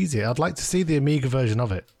looks cheesy. I'd like to see the Amiga version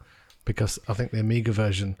of it because I think the Amiga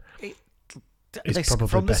version is probably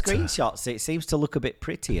From better. the screenshots, it seems to look a bit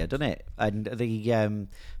prettier, doesn't it? And the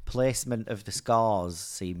placement of the scores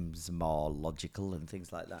seems more logical and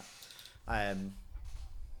things like that.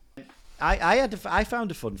 I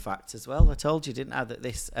found a fun fact as well. I told you, didn't I, that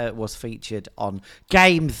this was featured on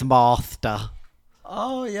Games Master.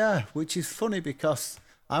 Oh, yeah, which is funny because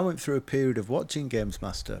I went through a period of watching Games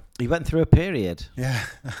Master. You went through a period. Yeah,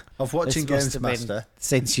 of watching This must Games have been Master.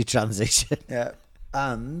 since you transitioned. Yeah,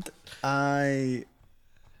 and I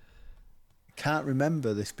can't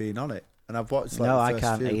remember this being on it. And I've watched like No, the I first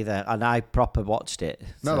can't few. either. And I proper watched it.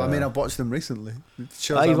 No, so- I mean I've watched them recently. It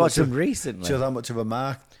shows Oh, how you watched much them of- recently? Shows how much of a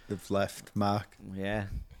mark they've left. Mark. Yeah.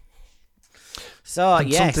 So, And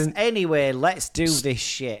yes. something- Anyway, let's do this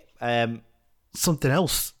shit. Something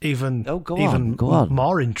else even Go on.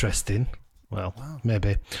 more interesting. Well,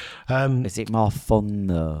 maybe. Is it more fun,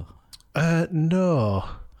 though? No.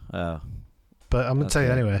 Oh. But I'm going to tell you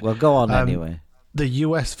anyway. Well, go on Um, anyway. The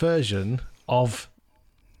US version of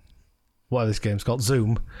what this game's called,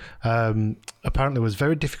 Zoom, apparently was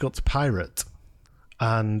very difficult to pirate.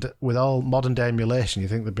 And with all modern day emulation, you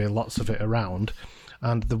think there'd be lots of it around.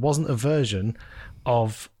 And there wasn't a version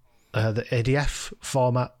of the ADF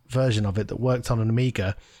format version of it that worked on an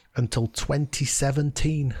Amiga until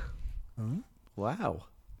 2017. Wow.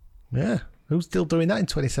 Yeah, who's still doing that in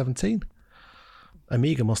 2017?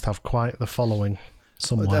 Amiga must have quite the following But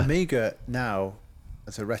somewhere. the Amiga now,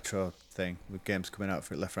 as a retro thing with games coming out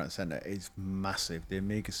for it left, right, and centre, is massive. The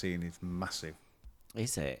Amiga scene is massive.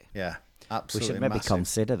 Is it? Yeah, We absolutely should maybe massive.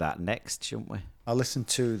 consider that next, shouldn't we? I listened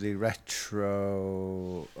to the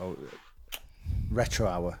Retro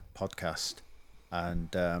Hour podcast,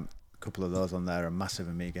 and a couple of those on there are massive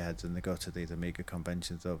Amiga heads, and they go to these Amiga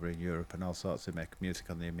conventions over in Europe and all sorts. They make music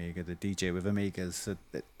on the Amiga, the DJ with Amigas. So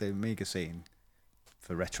the Amiga scene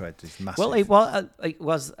for retro heads is massive. Well, it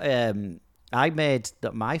was. I made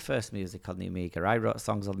my first music on the Amiga. I wrote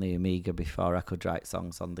songs on the Amiga before I could write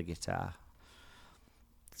songs on the guitar.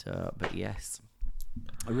 So, but yes.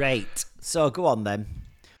 Right. So go on then.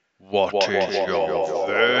 What is your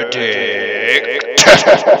verdict?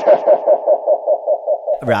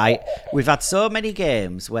 Right. We've had so many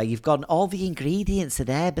games where you've gone, all the ingredients are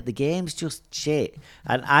there, but the game's just shit.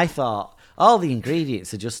 And I thought, all the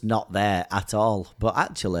ingredients are just not there at all. But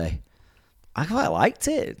actually, I quite liked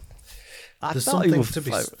it. I There's thought it something was to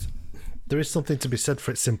be. like- There is something to be said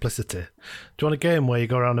for its simplicity. Do you want a game where you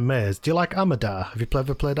go around a maze? Do you like Amadar? Have you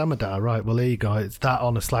ever played Amadar? Right, well, here you go. It's that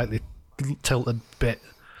on a slightly tilted bit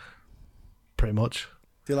pretty much.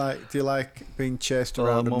 Do you like being chased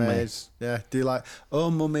around a maze? Yeah. Do you like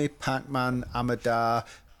Mummy, Pac-Man, Amadar,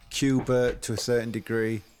 Cubert to a certain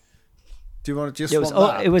degree? Do you want to just want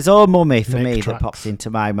that? It was Oh Mummy for Make me tracks. that popped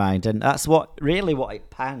into my mind, and that's what it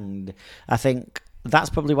panged. I think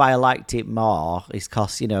that's probably why I liked it more, is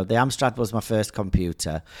because, the Amstrad was my first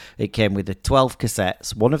computer. It came with the 12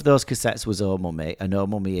 cassettes. One of those cassettes was Oh Mummy, and Oh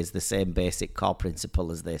Mummy is the same basic core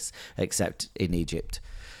principle as this, except in Egypt.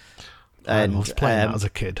 I was playing that as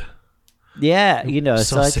a kid. Yeah,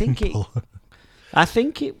 so I simple.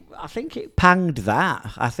 think it panged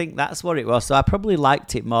that. I think that's what it was. So I probably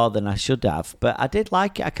liked it more than I should have, but I did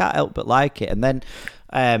like it. I can't help but like it. And then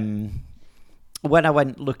when I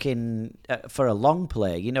went looking for a long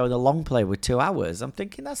play, the long play were 2 hours. I'm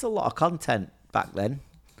thinking that's a lot of content back then.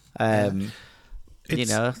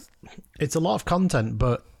 It's a lot of content,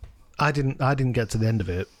 but I didn't get to the end of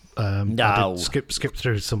it. No. I did skip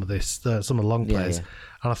through some of some of the long plays,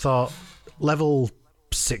 and I thought level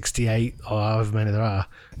 68 or however many there are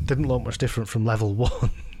didn't look much different from level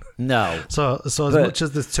 1. No. So as much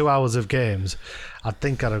as there's 2 hours of games, I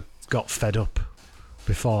think I'd have got fed up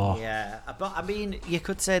before. Yeah, but I mean, you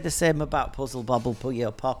could say the same about Puzzle Bobble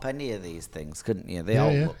Puyo Pop, any of these things, couldn't you? They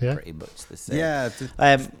all look pretty much the same. Yeah.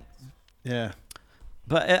 Yeah.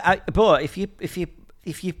 But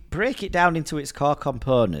if you break it down into its core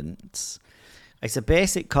components, it's a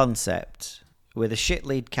basic concept with a shit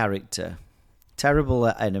lead character, terrible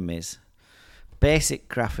enemies, basic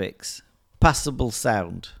graphics, passable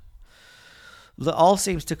sound. That all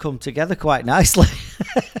seems to come together quite nicely.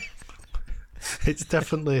 It's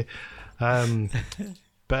definitely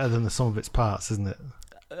better than the sum of its parts, isn't it?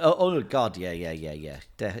 Oh God, yeah,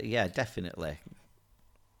 definitely.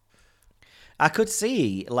 I could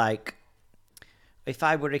see, like, if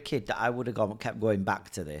I were a kid, that I would have kept going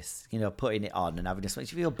back to this, putting it on and having a smash.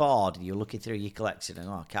 If you feel bored and you're looking through your collection and,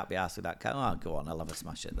 I can't be arsed with that. Go on, I'll have a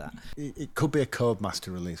smash at that. It could be a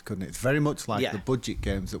Codemaster release, couldn't it? It's very much like the budget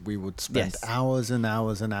games that we would spend hours and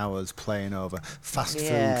hours and hours playing over. Fast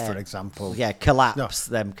food, for example. Yeah, Collapse,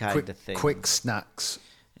 them kind of things. Quick snacks.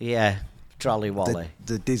 Yeah, Trolley Wally.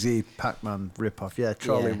 The Dizzy Pac-Man rip-off. Yeah,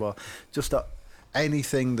 Trolley Wally. Just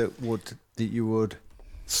anything that you would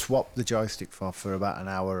swap the joystick for about an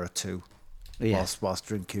hour or two whilst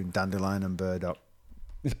drinking Dandelion and Burdock.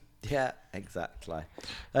 Yeah, exactly.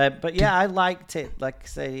 But yeah, I liked it. Like I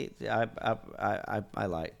say, I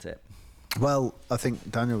liked it. Well, I think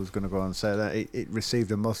Daniel was going to go on and say that it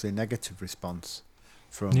received a mostly negative response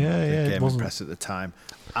from the gaming press at the time.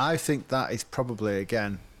 I think that is probably,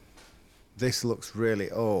 again, this looks really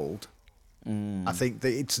old. I think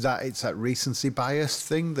that it's that recency bias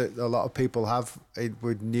thing that a lot of people have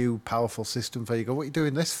with new powerful systems where you go, what are you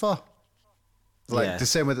doing this for? Like the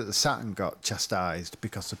same way that the Saturn got chastised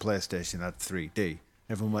because the PlayStation had 3D.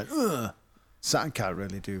 Everyone went, ugh, Saturn can't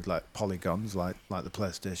really do like polygons like the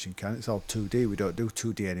PlayStation can. It's all 2D. We don't do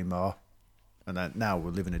 2D anymore. And then now we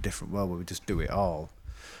live in a different world where we just do it all.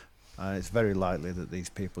 And it's very likely that these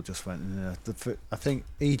people just went, I think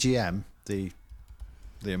EGM, the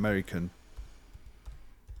American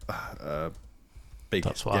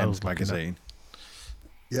biggest games magazine.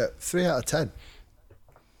 Yeah, 3 out of 10.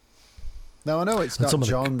 Now I know it's not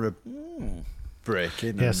genre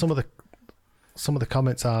breaking. Yeah, some of the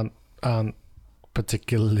comments aren't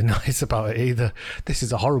particularly nice about it either. This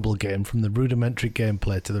is a horrible game, from the rudimentary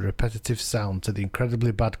gameplay to the repetitive sound to the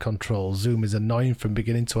incredibly bad control. Zoom is annoying from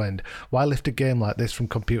beginning to end. Why lift a game like this from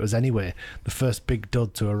computers anyway? The first big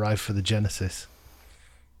dud to arrive for the Genesis.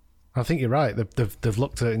 I think you're right. They've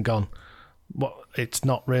looked at it and gone, "Well, it's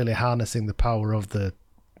not really harnessing the power of the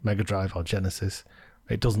Mega Drive or Genesis.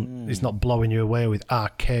 It doesn't. It's not blowing you away with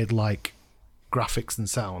arcade-like graphics and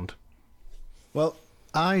sound." Well,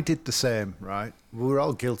 I did the same, right? We were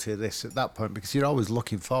all guilty of this at that point because you're always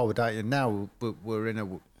looking forward, aren't you? Now we're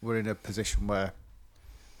in a position where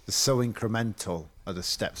they're so incremental are the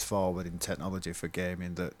steps forward in technology for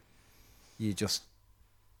gaming that you're just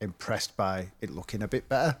impressed by it looking a bit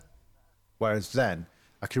better. Whereas then,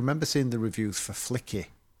 I can remember seeing the reviews for Flicky,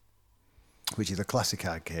 which is a classic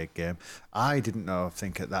arcade game. I didn't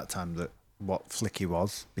think at that time that what Flicky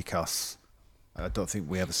was, because I don't think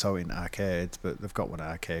we ever saw it in arcades, but they've got one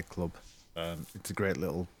arcade club. It's a great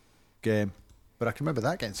little game. But I can remember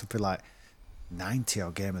that getting something like 90 or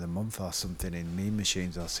Game of the Month or something in Mean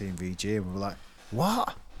Machines or CMVG, and we were like,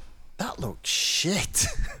 what? That looks shit.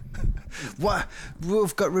 What?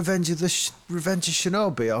 We've got Revenge of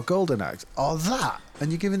Shinobi or Golden Axe or that,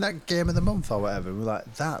 and you're giving that Game of the Month or whatever. And we're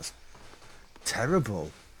like, that's terrible.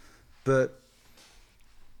 But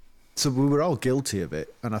so we were all guilty of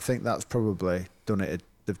it, and I think that's probably done it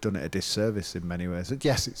they've done it a disservice in many ways.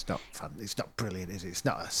 Yes, it's not fun. It's not brilliant, is it? It's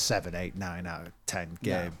not a 7, 8, 9 out of 10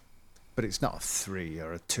 game, No. but it's not a 3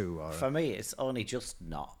 or a 2 or. For me, it's only just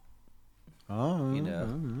not. Oh, You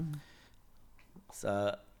know.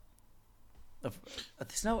 So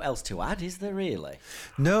there's no else to add, is there? Really?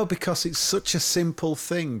 no, because it's such a simple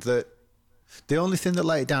thing that the only thing that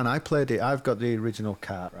let it down. I played it. I've got the original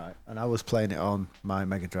cart, right, and I was playing it on my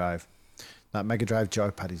Mega Drive. That Mega Drive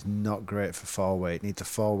joypad is not great for 4-way. It needs a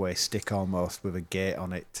 4-way stick almost with a gate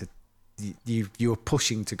on it. You were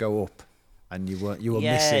pushing to go up, and you were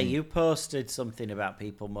Yeah, missing. you posted something about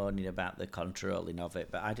people moaning about the controlling of it,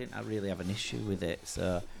 but I didn't really have an issue with it.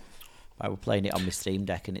 So I was playing it on my Steam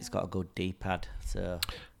Deck, and it's got a good D-pad. So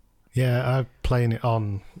Yeah, I'm playing it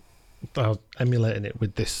on. I was emulating it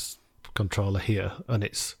with this controller here, and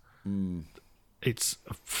it's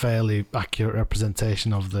a fairly accurate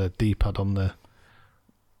representation of the D-pad on the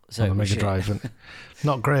Mega shit. Drive, and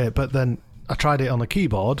not great. But then I tried it on a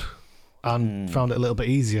keyboard and found it a little bit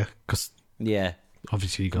easier because Yeah,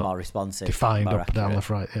 obviously you got more responsive, defined more up, down,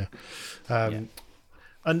 accurate. left, right. Yeah,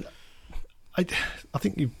 and I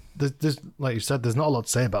think there's like you said, there's not a lot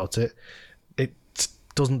to say about it. It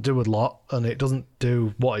doesn't do a lot, and it doesn't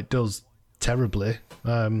do what it does terribly.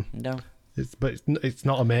 No, It's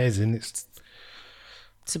not amazing. It's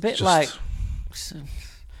it's a bit just- like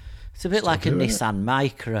it's a bit like a do it. Nissan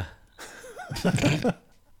Micra.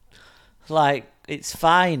 Like, it's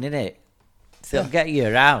fine, isn't it? It'll get you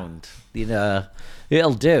around, you know.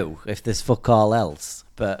 It'll do if there's fuck all else,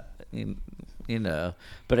 but you know.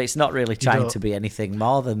 But it's not really trying don't- to be anything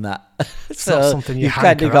more than that. It's not something you you've kinda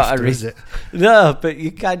hanker after, is it? No, but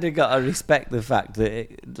you kind of got to respect the fact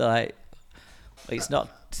that it's not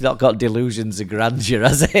got delusions of grandeur,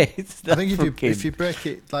 has it? It's I not think fucking- if you break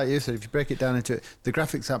it, like you said, if you break it down into it, the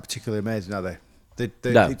graphics aren't particularly amazing, are they?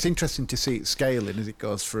 No. It's interesting to see it scaling as it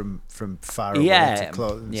goes from far away Yeah, to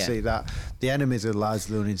close and yeah. see that. The enemies are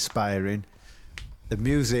largely uninspiring. The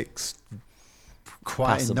music's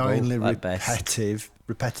quite Passable, annoyingly at best.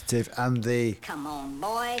 repetitive, and the Come on,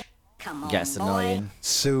 boy. Come on, gets boy. annoying.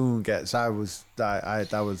 soon gets. I was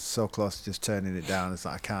so close to just turning it down. It's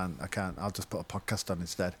like I can't. I'll just put a podcast on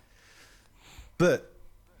instead. But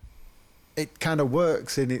it kind of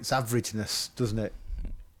works in its averageness, doesn't it?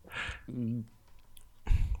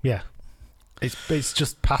 Yeah, it's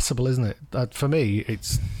just passable, isn't it? For me,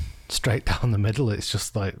 it's straight down the middle. It's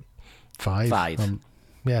just like 5. 5.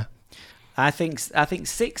 Yeah, I think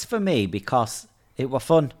 6 for me because it were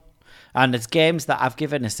fun, and there's games that I've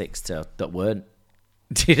given a 6 to that weren't.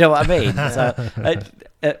 Do you know what I mean?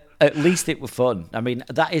 So at least it were fun. I mean,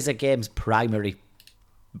 that is a game's primary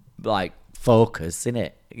like focus, isn't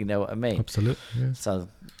it? You know what I mean? absolutely. Yeah.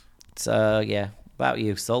 So yeah. About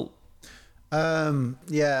you, Salt?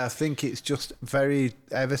 Yeah, I think it's just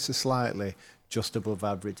ever so slightly just above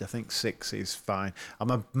average. I think 6 is fine.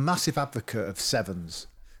 I'm a massive advocate of 7s.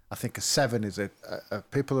 I think a 7 is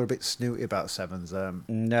people are a bit snooty about 7s.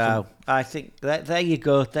 No, I think there you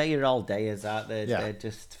go. They're your all dayers, aren't they? Yeah. They're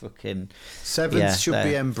just fucking. 7s Yeah, should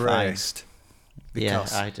be they're embraced. Yeah,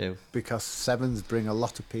 Because- I do. Because 7s bring a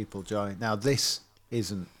lot of people joy. Now, this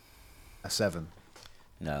isn't a 7.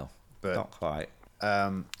 No, But- not quite.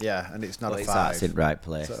 Yeah, and it's not But a it's at 5. in right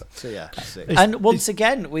place. So yeah, 6. And once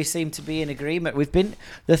again, we seem to be in agreement.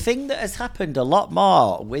 The thing that has happened a lot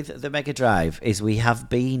more with the Mega Drive is we have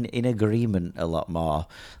been in agreement a lot more.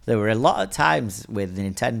 There were a lot of times with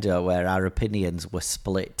Nintendo where our opinions were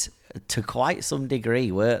split to quite some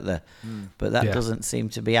degree, weren't there? But that Yeah. doesn't seem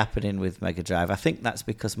to be happening with Mega Drive. I think that's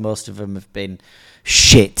because most of them have been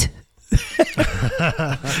shit.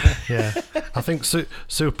 Yeah, I think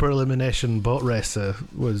Super Elimination Boat Racer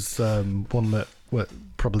was one that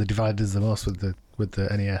probably divided us the most with the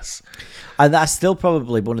NES. And that's still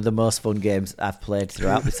probably one of the most fun games I've played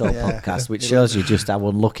throughout this whole Yeah. podcast, which shows you just how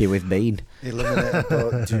unlucky we've been. Eliminate a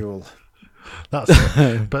boat duel. That's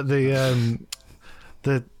it. But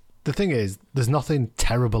the thing is, there's nothing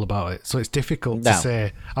terrible about it, so it's difficult to No.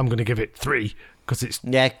 say I'm going to give it 3 because it's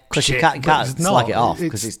Yeah, because you shit, can't but it's slag not. it off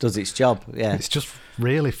because it does its job. Yeah, It's just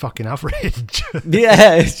really fucking average.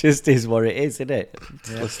 yeah, it just is what it is, isn't it?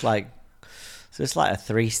 It's like a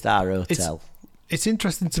 3-star hotel. It's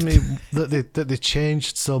interesting to me that they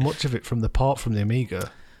changed so much of it from the port from the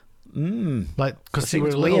Amiga. Like, because It you were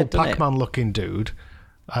a seems little weird, doesn't it? Pac-Man looking dude,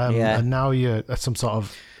 Yeah. and now you're some sort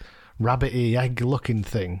of rabbity egg looking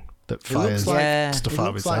thing that He looks fires like, Yeah. stuff he out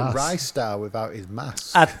of looks his like ass. Rice Star without his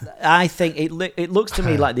mask. I think it looks to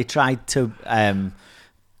me like they tried to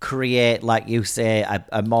create, like you say,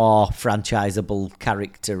 a more franchisable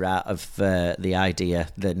character out of the idea,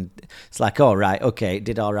 then it's like, all right, okay, it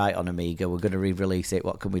did all right on Amiga. We're going to re-release it.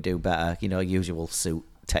 What can we do better? Usual suit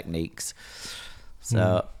techniques.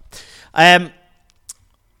 So, shall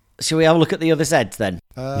we have a look at the other Zeds then?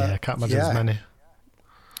 Yeah, can't imagine as many.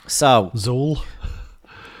 So, Zool.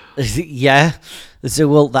 yeah,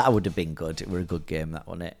 Zool, that would have been good. It were a good game, that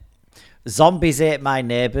wasn't it? Zombies Ate My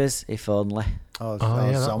Neighbours, if only. Oh,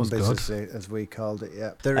 yeah, that was zombies, good. as we called it.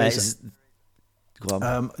 Yeah, there isn't. Go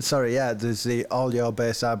on. Sorry, yeah. There's the All Your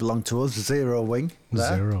Base I Belong to Us, Zero Wing.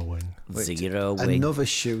 There. Zero Wing. Zero Wing. Another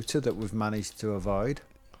shooter that we've managed to avoid.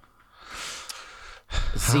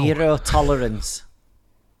 Zero Tolerance.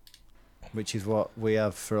 Which is what we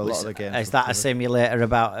have for a lot of the games. Is that a simulator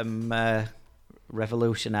about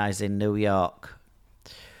revolutionising New York?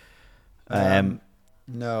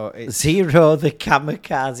 No, it's Zero the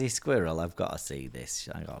Kamikaze Squirrel. I've got to see this.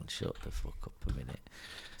 Hang on, shut the fuck up a minute.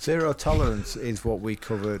 Zero Tolerance is what we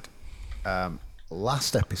covered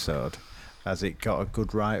last episode, as it got a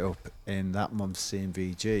good write-up in that month's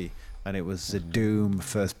CMVG, and it was the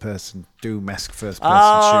Doom-esque first-person shooter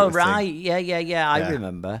Oh, thing. right. Yeah, I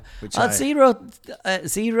remember. Zero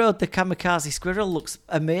the Kamikaze Squirrel looks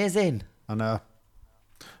amazing. I know.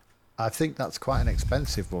 I think that's quite an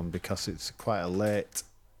expensive one because it's quite a late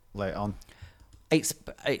on. It's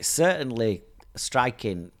certainly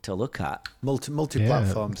striking to look at.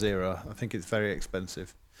 Multi-platform Zero. I think it's very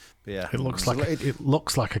expensive. But yeah, It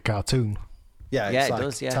looks like a cartoon. yeah, Yeah, it's it like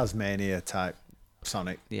does, yeah. Tasmania type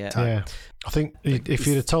Sonic. Yeah. type. Yeah. I think if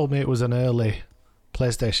you'd have told me it was an early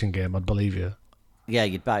PlayStation game, I'd believe you. Yeah,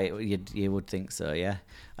 you'd buy it. You would think so, yeah.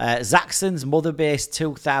 Zaxxon's Mother Base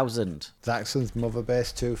 2000. Zaxxon's Mother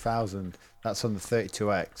Base 2000. That's on the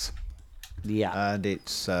 32X. Yeah. And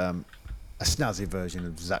it's a snazzy version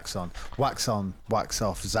of Zaxxon. Wax on, wax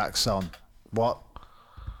off, Zaxxon. What?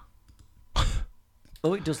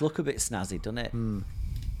 Oh, it does look a bit snazzy, doesn't it?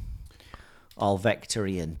 All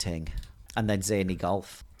Vectorian ting. And then Zany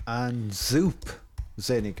Golf. And Zoop.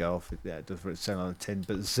 Zany Golf. Yeah, it does sound on the tin.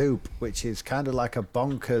 But Zoop, which is kind of like a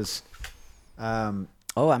bonkers...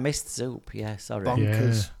 Oh, I missed Zoop. Yeah, sorry.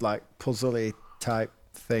 like puzzly type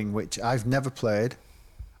thing, which I've never played.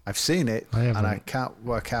 I've seen it and I can't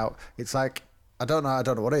work out. It's like I don't know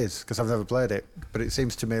what it is because I've never played it, but it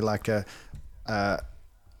seems to me like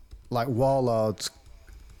like warlords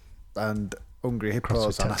and hungry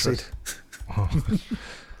hippos on acid.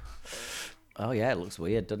 Oh yeah, it looks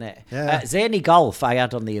weird, doesn't it? Yeah. Zany Golf I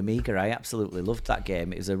had on the Amiga. I absolutely loved that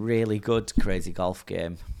game. It was a really good crazy golf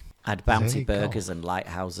game. Had bouncy Zany burgers Golf. and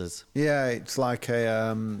lighthouses. Yeah, it's like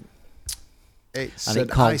a it's And an it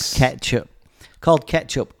called ice, ketchup. Called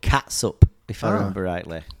ketchup catsup, if I remember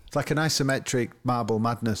rightly. it's like an isometric Marble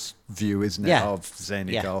Madness view, isn't it? Yeah. Of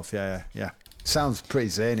Zany Yeah. Golf. Yeah. Sounds pretty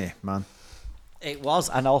zany, man. It was,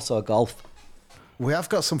 and also a golf. We have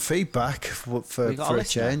got some feedback We for got a a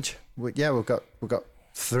listener? change. We've got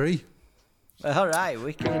 3. All right,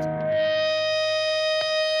 wicked.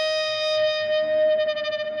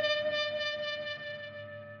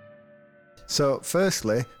 So,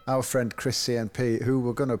 firstly, our friend Chris CNP, who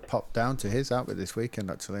we're going to pop down to his outfit this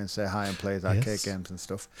weekend actually and say hi and play his arcade games and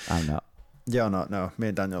stuff. I'm not. You're not, no. Me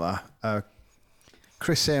and Daniel are.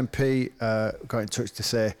 Chris CNP got in touch to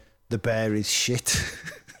say the bear is shit.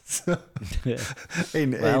 So,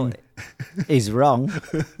 he's wrong.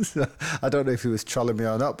 so, I don't know if he was trolling me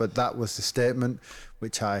or not, but that was the statement,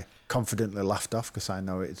 which I confidently laughed off because I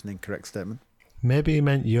know it is an incorrect statement. Maybe he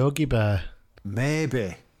meant Yogi Bear.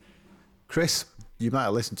 Maybe. Chris, you might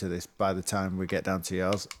have listened to this by the time we get down to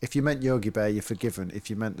yours. If you meant Yogi Bear, you're forgiven. If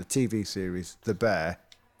you meant the TV series The Bear,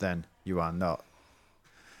 then you are not.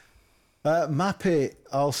 Mappy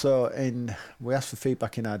also we asked for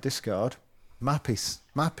feedback in our Discord.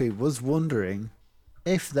 Mappy was wondering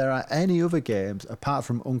if there are any other games apart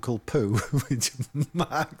from Uncle Pooh, which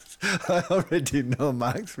Max, I already know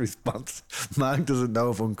Max's response. Mark doesn't know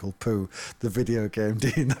of Uncle Pooh, the video game.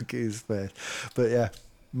 Do you knock at his face? But yeah,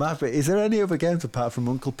 Mappy, is there any other games apart from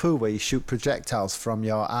Uncle Pooh where you shoot projectiles from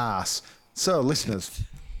your arse? So, listeners,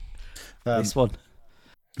 This one.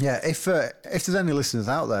 yeah, if there's any listeners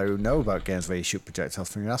out there who know about games where you shoot projectiles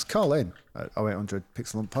from your ass, call in at 0800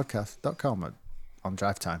 pixelhuntpodcast.com on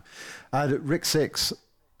drive time. And Rick6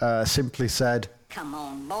 simply said, Come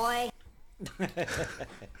on, boy.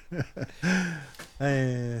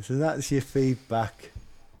 so that's your feedback.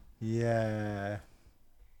 Yeah.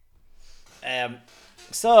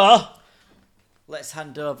 So, let's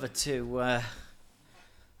hand over to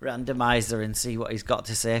Randomizer and see what he's got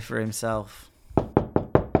to say for himself.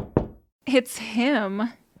 It's him.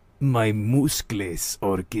 My muscles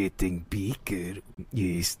are getting bigger.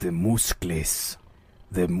 Yes, the muscles.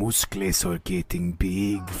 The muscles are getting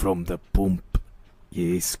big from the pump.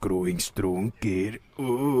 Yes, growing stronger.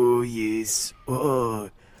 Oh, yes. Oh.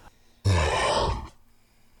 Have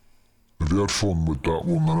you had fun with that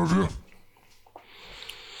one, then, have you?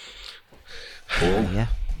 Hello? Yeah.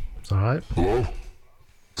 It's all right. Hello? Is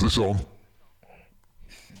this on?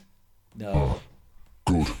 No.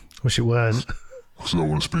 Good. Wish it weren't. Because I don't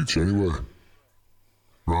want to speak to you anyway.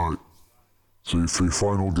 Right. So for your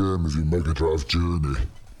final game of your Mega Drive journey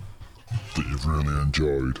that you've really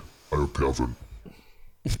enjoyed, I hope you haven't,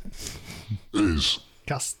 is...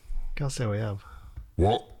 Can't say we have.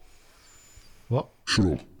 What? What? Shut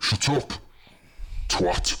up. Shut up.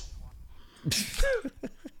 Twat.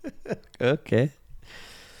 Okay.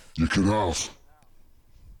 You can have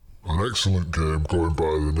an excellent game going by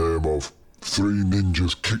the name of Three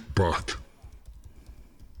Ninjas Kick Back.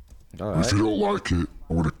 All And if right. you don't like it,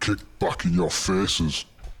 I'm going to kick back in your faces.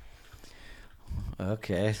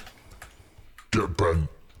 Okay. Get bent.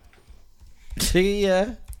 See ya.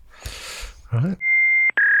 Right.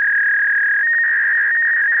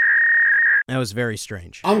 That was very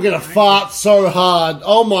strange. I'm gonna fart so hard.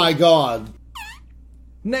 Oh my god.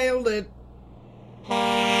 Nailed it.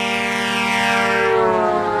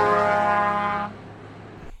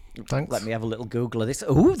 Thanks. Let me have a little Google of this.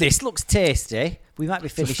 Ooh, this looks tasty. We might be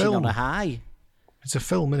finishing on film. a high. It's a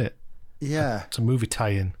film, innit? Yeah. It's a movie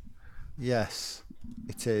tie-in. Yes,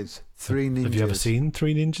 it is. Three ninjas. Have you ever seen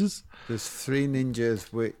Three Ninjas? There's three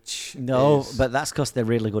ninjas, which No, is- but that's because they're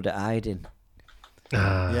really good at hiding.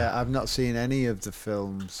 yeah, I've not seen any of the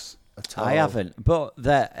films at all. I haven't, but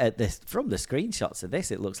from the screenshots of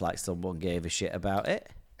this, it looks like someone gave a shit about it.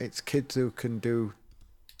 It's kids who can do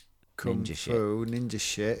kung Ninja shit. fu, ninja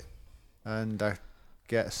shit, and I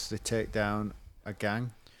guess they take down a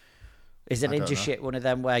gang. Is a I don't ninja know. shit one of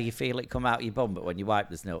them where you feel it come out your bum, but when you wipe,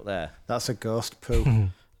 there's no there? That's a ghost poo.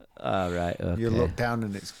 Oh, right, okay. You look down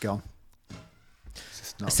and it's gone. It's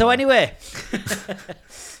just not So there. anyway,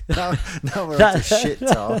 now we're on to shit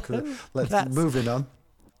talk. Let's That's- moving on.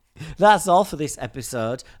 that's all for this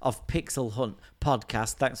episode of Pixel Hunt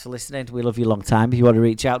Podcast. Thanks for listening. We love you long time. If you want to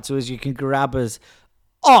reach out to us, you can grab us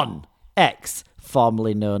on X,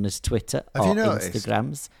 formerly known as Twitter, Have or you noticed?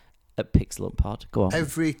 Instagrams at Pixel Hunt Pod. Go on.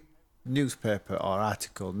 Every newspaper or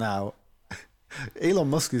article now, Elon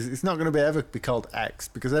Musk is it's not going to ever be called X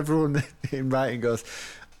because everyone in writing goes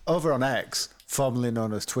over on X, formerly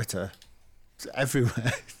known as Twitter. It's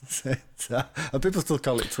everywhere. And people still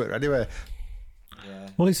call it Twitter anyway.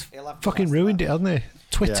 Well, he's fucking ruined it, hasn't he?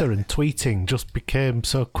 Twitter and tweeting just became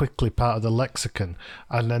so quickly part of the lexicon.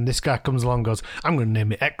 And then this guy comes along and goes, I'm going to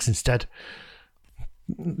name it X instead.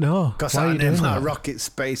 No. Because why are I you named doing my that? rocket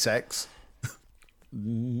SpaceX.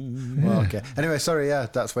 Well, okay. Anyway, sorry, yeah,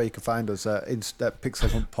 that's where you can find us at Pixel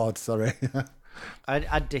Hunt Pod, sorry.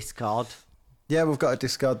 I'd Discord. Yeah, we've got a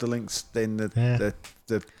Discord, the links in the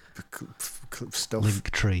stuff.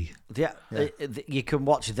 Link tree. Yeah, you can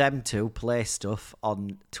watch them two play stuff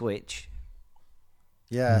on Twitch.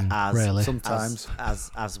 Yeah, As Really? sometimes.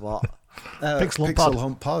 as what? Pixel Hunt Pixel Pod.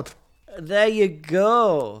 Hunt Pod. There you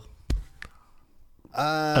go.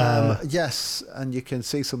 Yes, and you can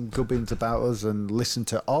see some gubbins about us and listen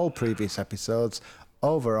to all previous episodes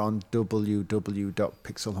over on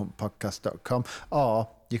www.pixelhuntpodcast.com, or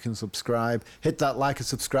you can subscribe. Hit that like and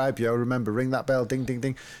subscribe, yo. Remember, ring that bell, ding, ding,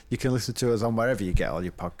 ding. You can listen to us on wherever you get all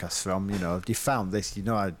your podcasts from. You know, if you found this, you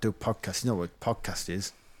know how to do podcasts. You know what podcast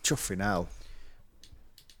is. Chuffing hell.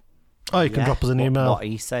 Oh, you can drop us an email. What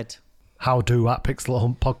he said.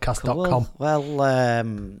 howdo@pixelhuntpodcast.com. Well, we're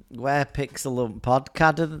Pixel Hunt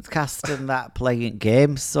Podcast and that playing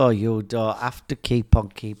games, so you don't have to keep on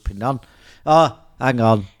keeping on. Oh, hang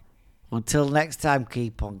on. Until next time,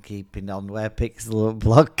 keep on keeping on. We're Pixel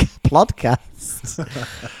Hunt Podcast.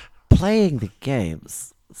 Playing the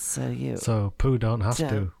games, so you So Pooh don't have to.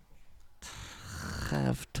 Don't.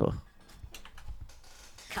 have to.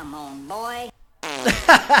 Come on, boy.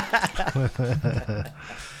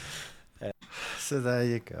 So there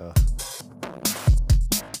you go.